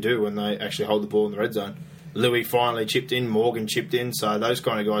what they can do when they actually hold the ball in the red zone. Louis finally chipped in, Morgan chipped in, so those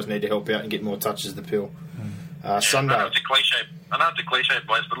kind of guys need to help out and get more touches of the pill. Sunday. I know it's a cliche,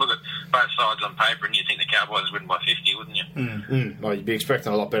 boys, but look at both sides on paper, and you think the Cowboys would win by 50, wouldn't you? Well, you'd be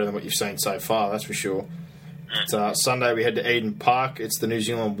expecting a lot better than what you've seen so far, that's for sure. But, Sunday we head to Eden Park. It's the New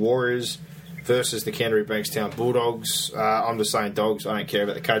Zealand Warriors versus the Canterbury Bankstown Bulldogs. I'm just saying dogs. I don't care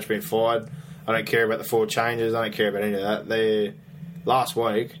about the coach being fired. I don't care about the 4 changes. I don't care about any of that. They're last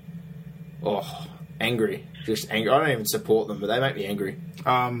week. Angry. Just angry. I don't even support them, but they make me angry.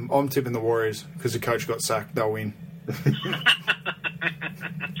 I'm tipping the Warriors because the coach got sacked. They'll win.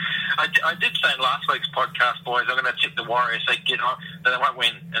 I did say in last week's podcast, boys, I'm going to tip the Warriors. They get on, they won't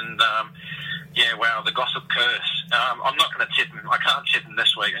win. And the gossip curse. I'm not going to tip them. I can't tip them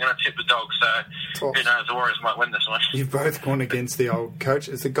this week. I'm going to tip the Dogs. So who knows? The Warriors might win this one. You've both gone against the old coach.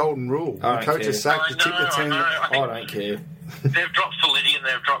 It's the golden rule. The coach is sacked. You tip the team. I don't care. They've dropped Felitti and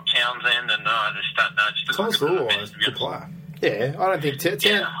they've dropped Townsend, and I just don't know. Thomas Rule is a good player. Yeah, I don't think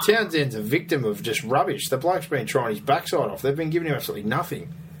Townsend's a victim of just rubbish. The bloke's been trying his backside off. They've been giving him absolutely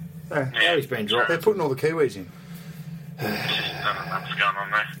nothing. Now he's been dropped. They're putting all the Kiwis in. I don't know what's going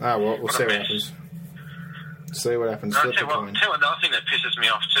on there. We'll see what happens. See what happens. Tell another thing that pisses me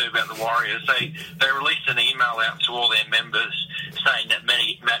off too about the Warriors. They released an email out to all their members saying that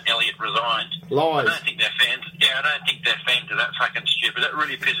Matt Elliott resigned. Lies. I don't think their fans. Yeah, I don't think their fans are that fucking stupid. That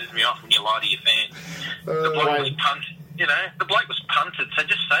really pisses me off when you lie to your fans. The bloke was punted. The bloke was punted, so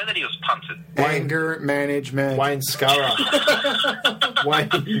just say that he was punted. Anger management. Wayne Scurra. Wayne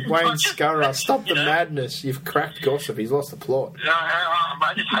Scurra. Stop the madness. You've cracked gossip. He's lost the plot.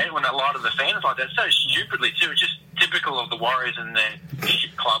 I just hate it when they lie to the fans like that. So stupidly, too. It's just typical of the Warriors and their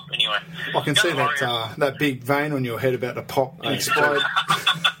shit club, anyway. I can see that big vein on your head about to pop and explode.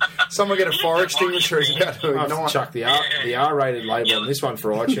 Someone get a fire extinguisher. He's about to ignite. Chuck the R-rated label on this one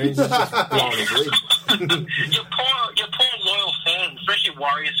for iTunes. It's just blowing his lid. Your poor loyal fans, especially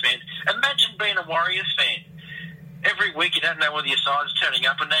Warriors fans. Imagine being a Warriors fan. Every week you don't know whether your side's turning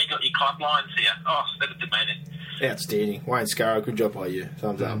up, and now you got your club lines here. Oh, that's amazing. Outstanding. Wayne Scurra, good job by you.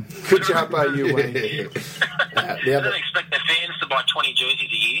 Thumbs up. Good job by you, Wayne. They don't expect their fans to buy 20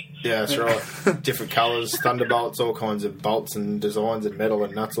 jerseys a year. Yeah, that's right. Different colours, thunderbolts, all kinds of bolts and designs and metal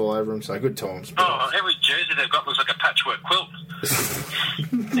and nuts all over them. So good times. Every jersey they've got looks like a patchwork quilt.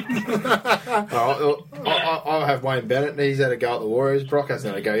 I'll have Wayne Bennett. He's had a go at the Warriors. Brock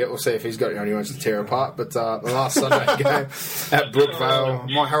hasn't had a go yet. We'll see if he's got anyone he wants to tear apart. But the last Sunday game at Brookvale,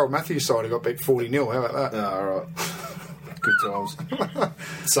 my Harold Matthews side got beat 40-0. How about that? All right. Good times.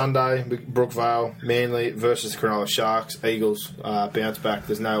 Sunday, Brookvale, Manly versus the Cronulla Sharks. Eagles bounce back.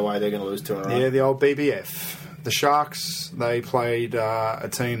 There's no way they're going to lose 2 in a row. Yeah, the old BBF. The Sharks, they played a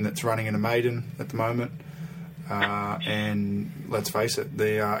team that's running in a maiden at the moment. And let's face it,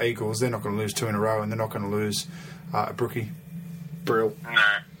 the Eagles, they're not going to lose 2 in a row, and they're not going to lose a Brookie. Brill. No.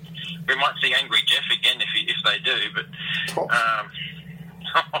 We might see Angry Jeff again if they do, but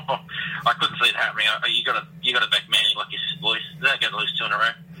I couldn't see it happening. You got to back Manly like you said, boys. They're going to lose 2 in a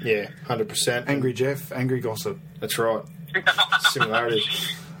row. Yeah, 100%. Angry Jeff, angry gossip. That's right.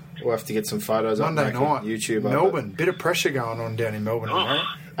 Similarities. We'll have to get some photos Monday up night, YouTube. Melbourne. Bit of pressure going on down in Melbourne.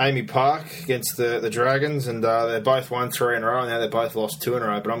 Amy Park against the Dragons, and they both won 3 in a row, and now they both lost 2 in a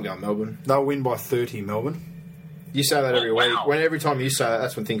row, but I'm going Melbourne. They'll win by 30, Melbourne. You say that every week. Every time you say that,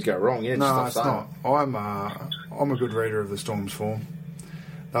 that's when things go wrong. Yeah, no, it's not. I'm a good reader of the Storm's form.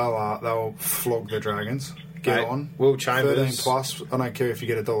 They'll flog the Dragons. Get on. Will Chambers. 13 plus. I don't care if you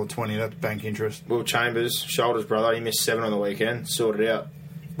get $1.20. That's bank interest. Will Chambers, shoulders brother. He missed 7 on the weekend. Sorted out.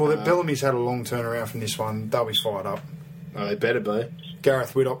 Well, Bellamy's had a long turnaround from this one. They'll be fired up. Oh, they better be.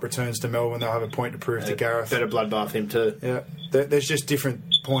 Gareth Widdop returns to Melbourne. They'll have a point to prove to Gareth. Better bloodbath him too. Yeah. There's just different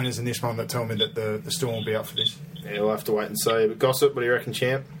pointers in this one that tell me that the Storm will be up for this. Yeah, we'll have to wait and see. But Gossip, what do you reckon,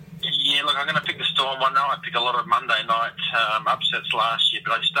 champ? Yeah, look, I'm going to pick the Storm one night. I picked a lot of Monday night upsets last year,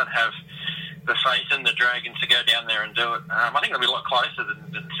 but I just don't have the faith in the Dragons to go down there and do it. I think it'll be a lot closer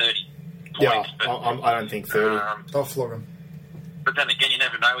than 30 points. Yeah, but, I don't think 30. I'll flog them. But then again, you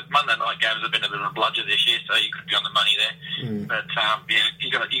never know. With Monday night games have been a bit of a bludger this year, so you could be on the money there. But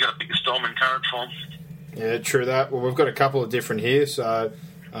you got to pick the Storm in current form. Yeah, true that. Well, we've got a couple of different here. So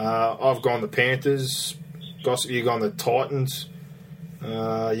I've gone the Panthers. Gossip, you've gone the Titans.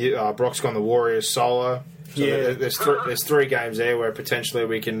 Brock's gone the Warriors solo. So yeah, there's 3 games there where potentially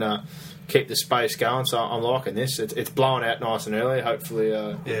we can keep the space going. So I'm liking this. It's blowing out nice and early. Hopefully,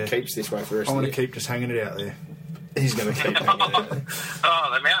 it keeps this way for the rest of the year. I'm going to keep just hanging it out there. He's going to keep hanging out.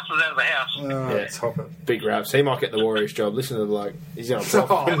 Oh, the mouse was out of the house. Yeah. Top it. Big raps. He might get the Warriors job. Listen to the bloke. He's going to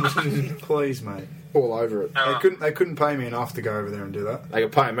Oh, please, mate. all over it. They couldn't pay me enough to go over there and do that. They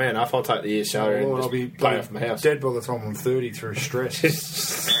could pay me enough. I'll take the year's salary Lord, and I'll be pay off my house. dead by the time I'm 30 through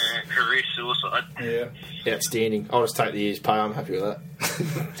stress. Career suicide. Yeah. Outstanding. I'll just take the year's pay. I'm happy with that.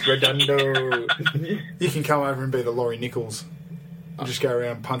 Redundo. You can come over and be the Laurie Nichols. And just go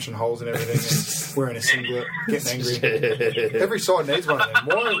around punching holes and everything and wearing a singlet, getting angry. Every side needs one of them.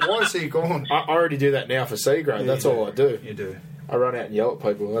 Why is he gone? I already do that now for C grade. That's all I do. You do. I run out and yell at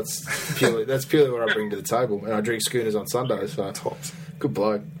people. That's purely what I bring to the table. And I drink schooners on Sundays. So tops. Good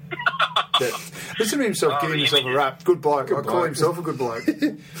bloke. Listen to himself giving himself a rap. Good bloke. I call himself a good bloke.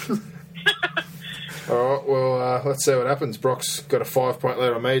 All right, well, let's see what happens. Brock's got a 5-point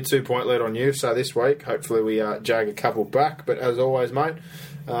lead on me, 2-point lead on you. So this week, hopefully we jag a couple back. But as always, mate,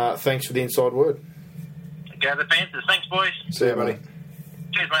 thanks for the inside word. Go the Panthers. Thanks, boys. See you, buddy.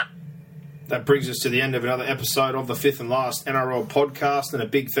 Cheers, mate. That brings us to the end of another episode of the fifth and last NRL podcast. And a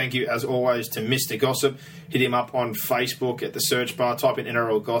big thank you, as always, to Mr. Gossip. Hit him up on Facebook at the search bar. Type in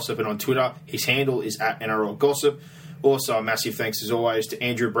NRL Gossip. And on Twitter, his handle is at NRL Gossip. Also, a massive thanks, as always, to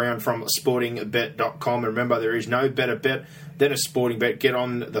Andrew Brown from sportingbet.com. And remember, there is no better bet than a sporting bet. Get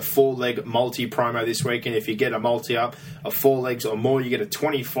on the 4-leg multi promo this weekend. If you get a multi up of 4 legs or more, you get a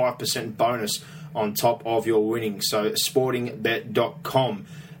 25% bonus on top of your winnings. So, sportingbet.com.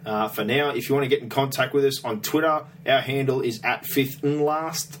 For now, if you want to get in contact with us on Twitter, our handle is at fifth and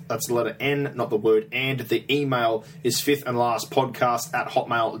last. That's the letter N, not the word and. The email is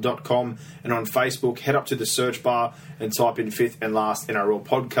fifthandlastpodcast@hotmail.com. And on Facebook, head up to the search bar and type in Fifth and Last NRL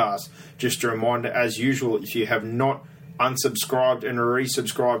Podcast. Just a reminder, as usual, if you have not unsubscribed and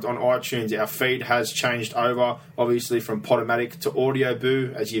resubscribed on iTunes, our feed has changed over, obviously, from Podomatic to Audio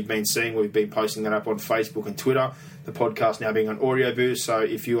Boo. As you've been seeing, we've been posting that up on Facebook and Twitter. The podcast now being on Audio Boo. So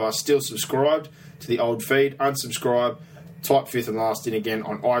if you are still subscribed to the old feed, unsubscribe, type Fifth and Last in again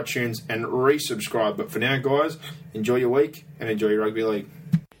on iTunes and resubscribe. But for now, guys, enjoy your week and enjoy your rugby league.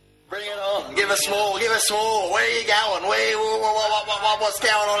 Bring it on. Give us more. Give us more. Where are you going? What's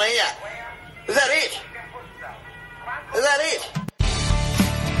going on here? Is that it? Is that it?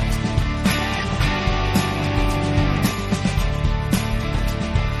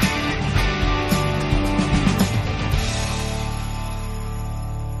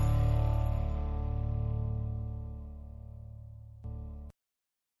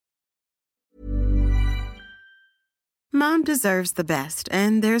 Mom deserves the best,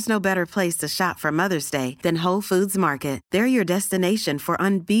 and there's no better place to shop for Mother's Day than Whole Foods Market. They're your destination for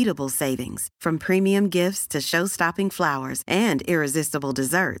unbeatable savings, from premium gifts to show-stopping flowers and irresistible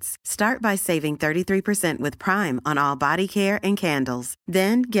desserts. Start by saving 33% with Prime on all body care and candles.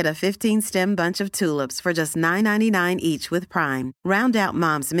 Then get a 15-stem bunch of tulips for just $9.99 each with Prime. Round out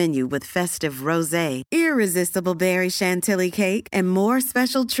Mom's menu with festive rosé, irresistible berry chantilly cake, and more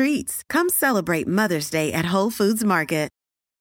special treats. Come celebrate Mother's Day at Whole Foods Market.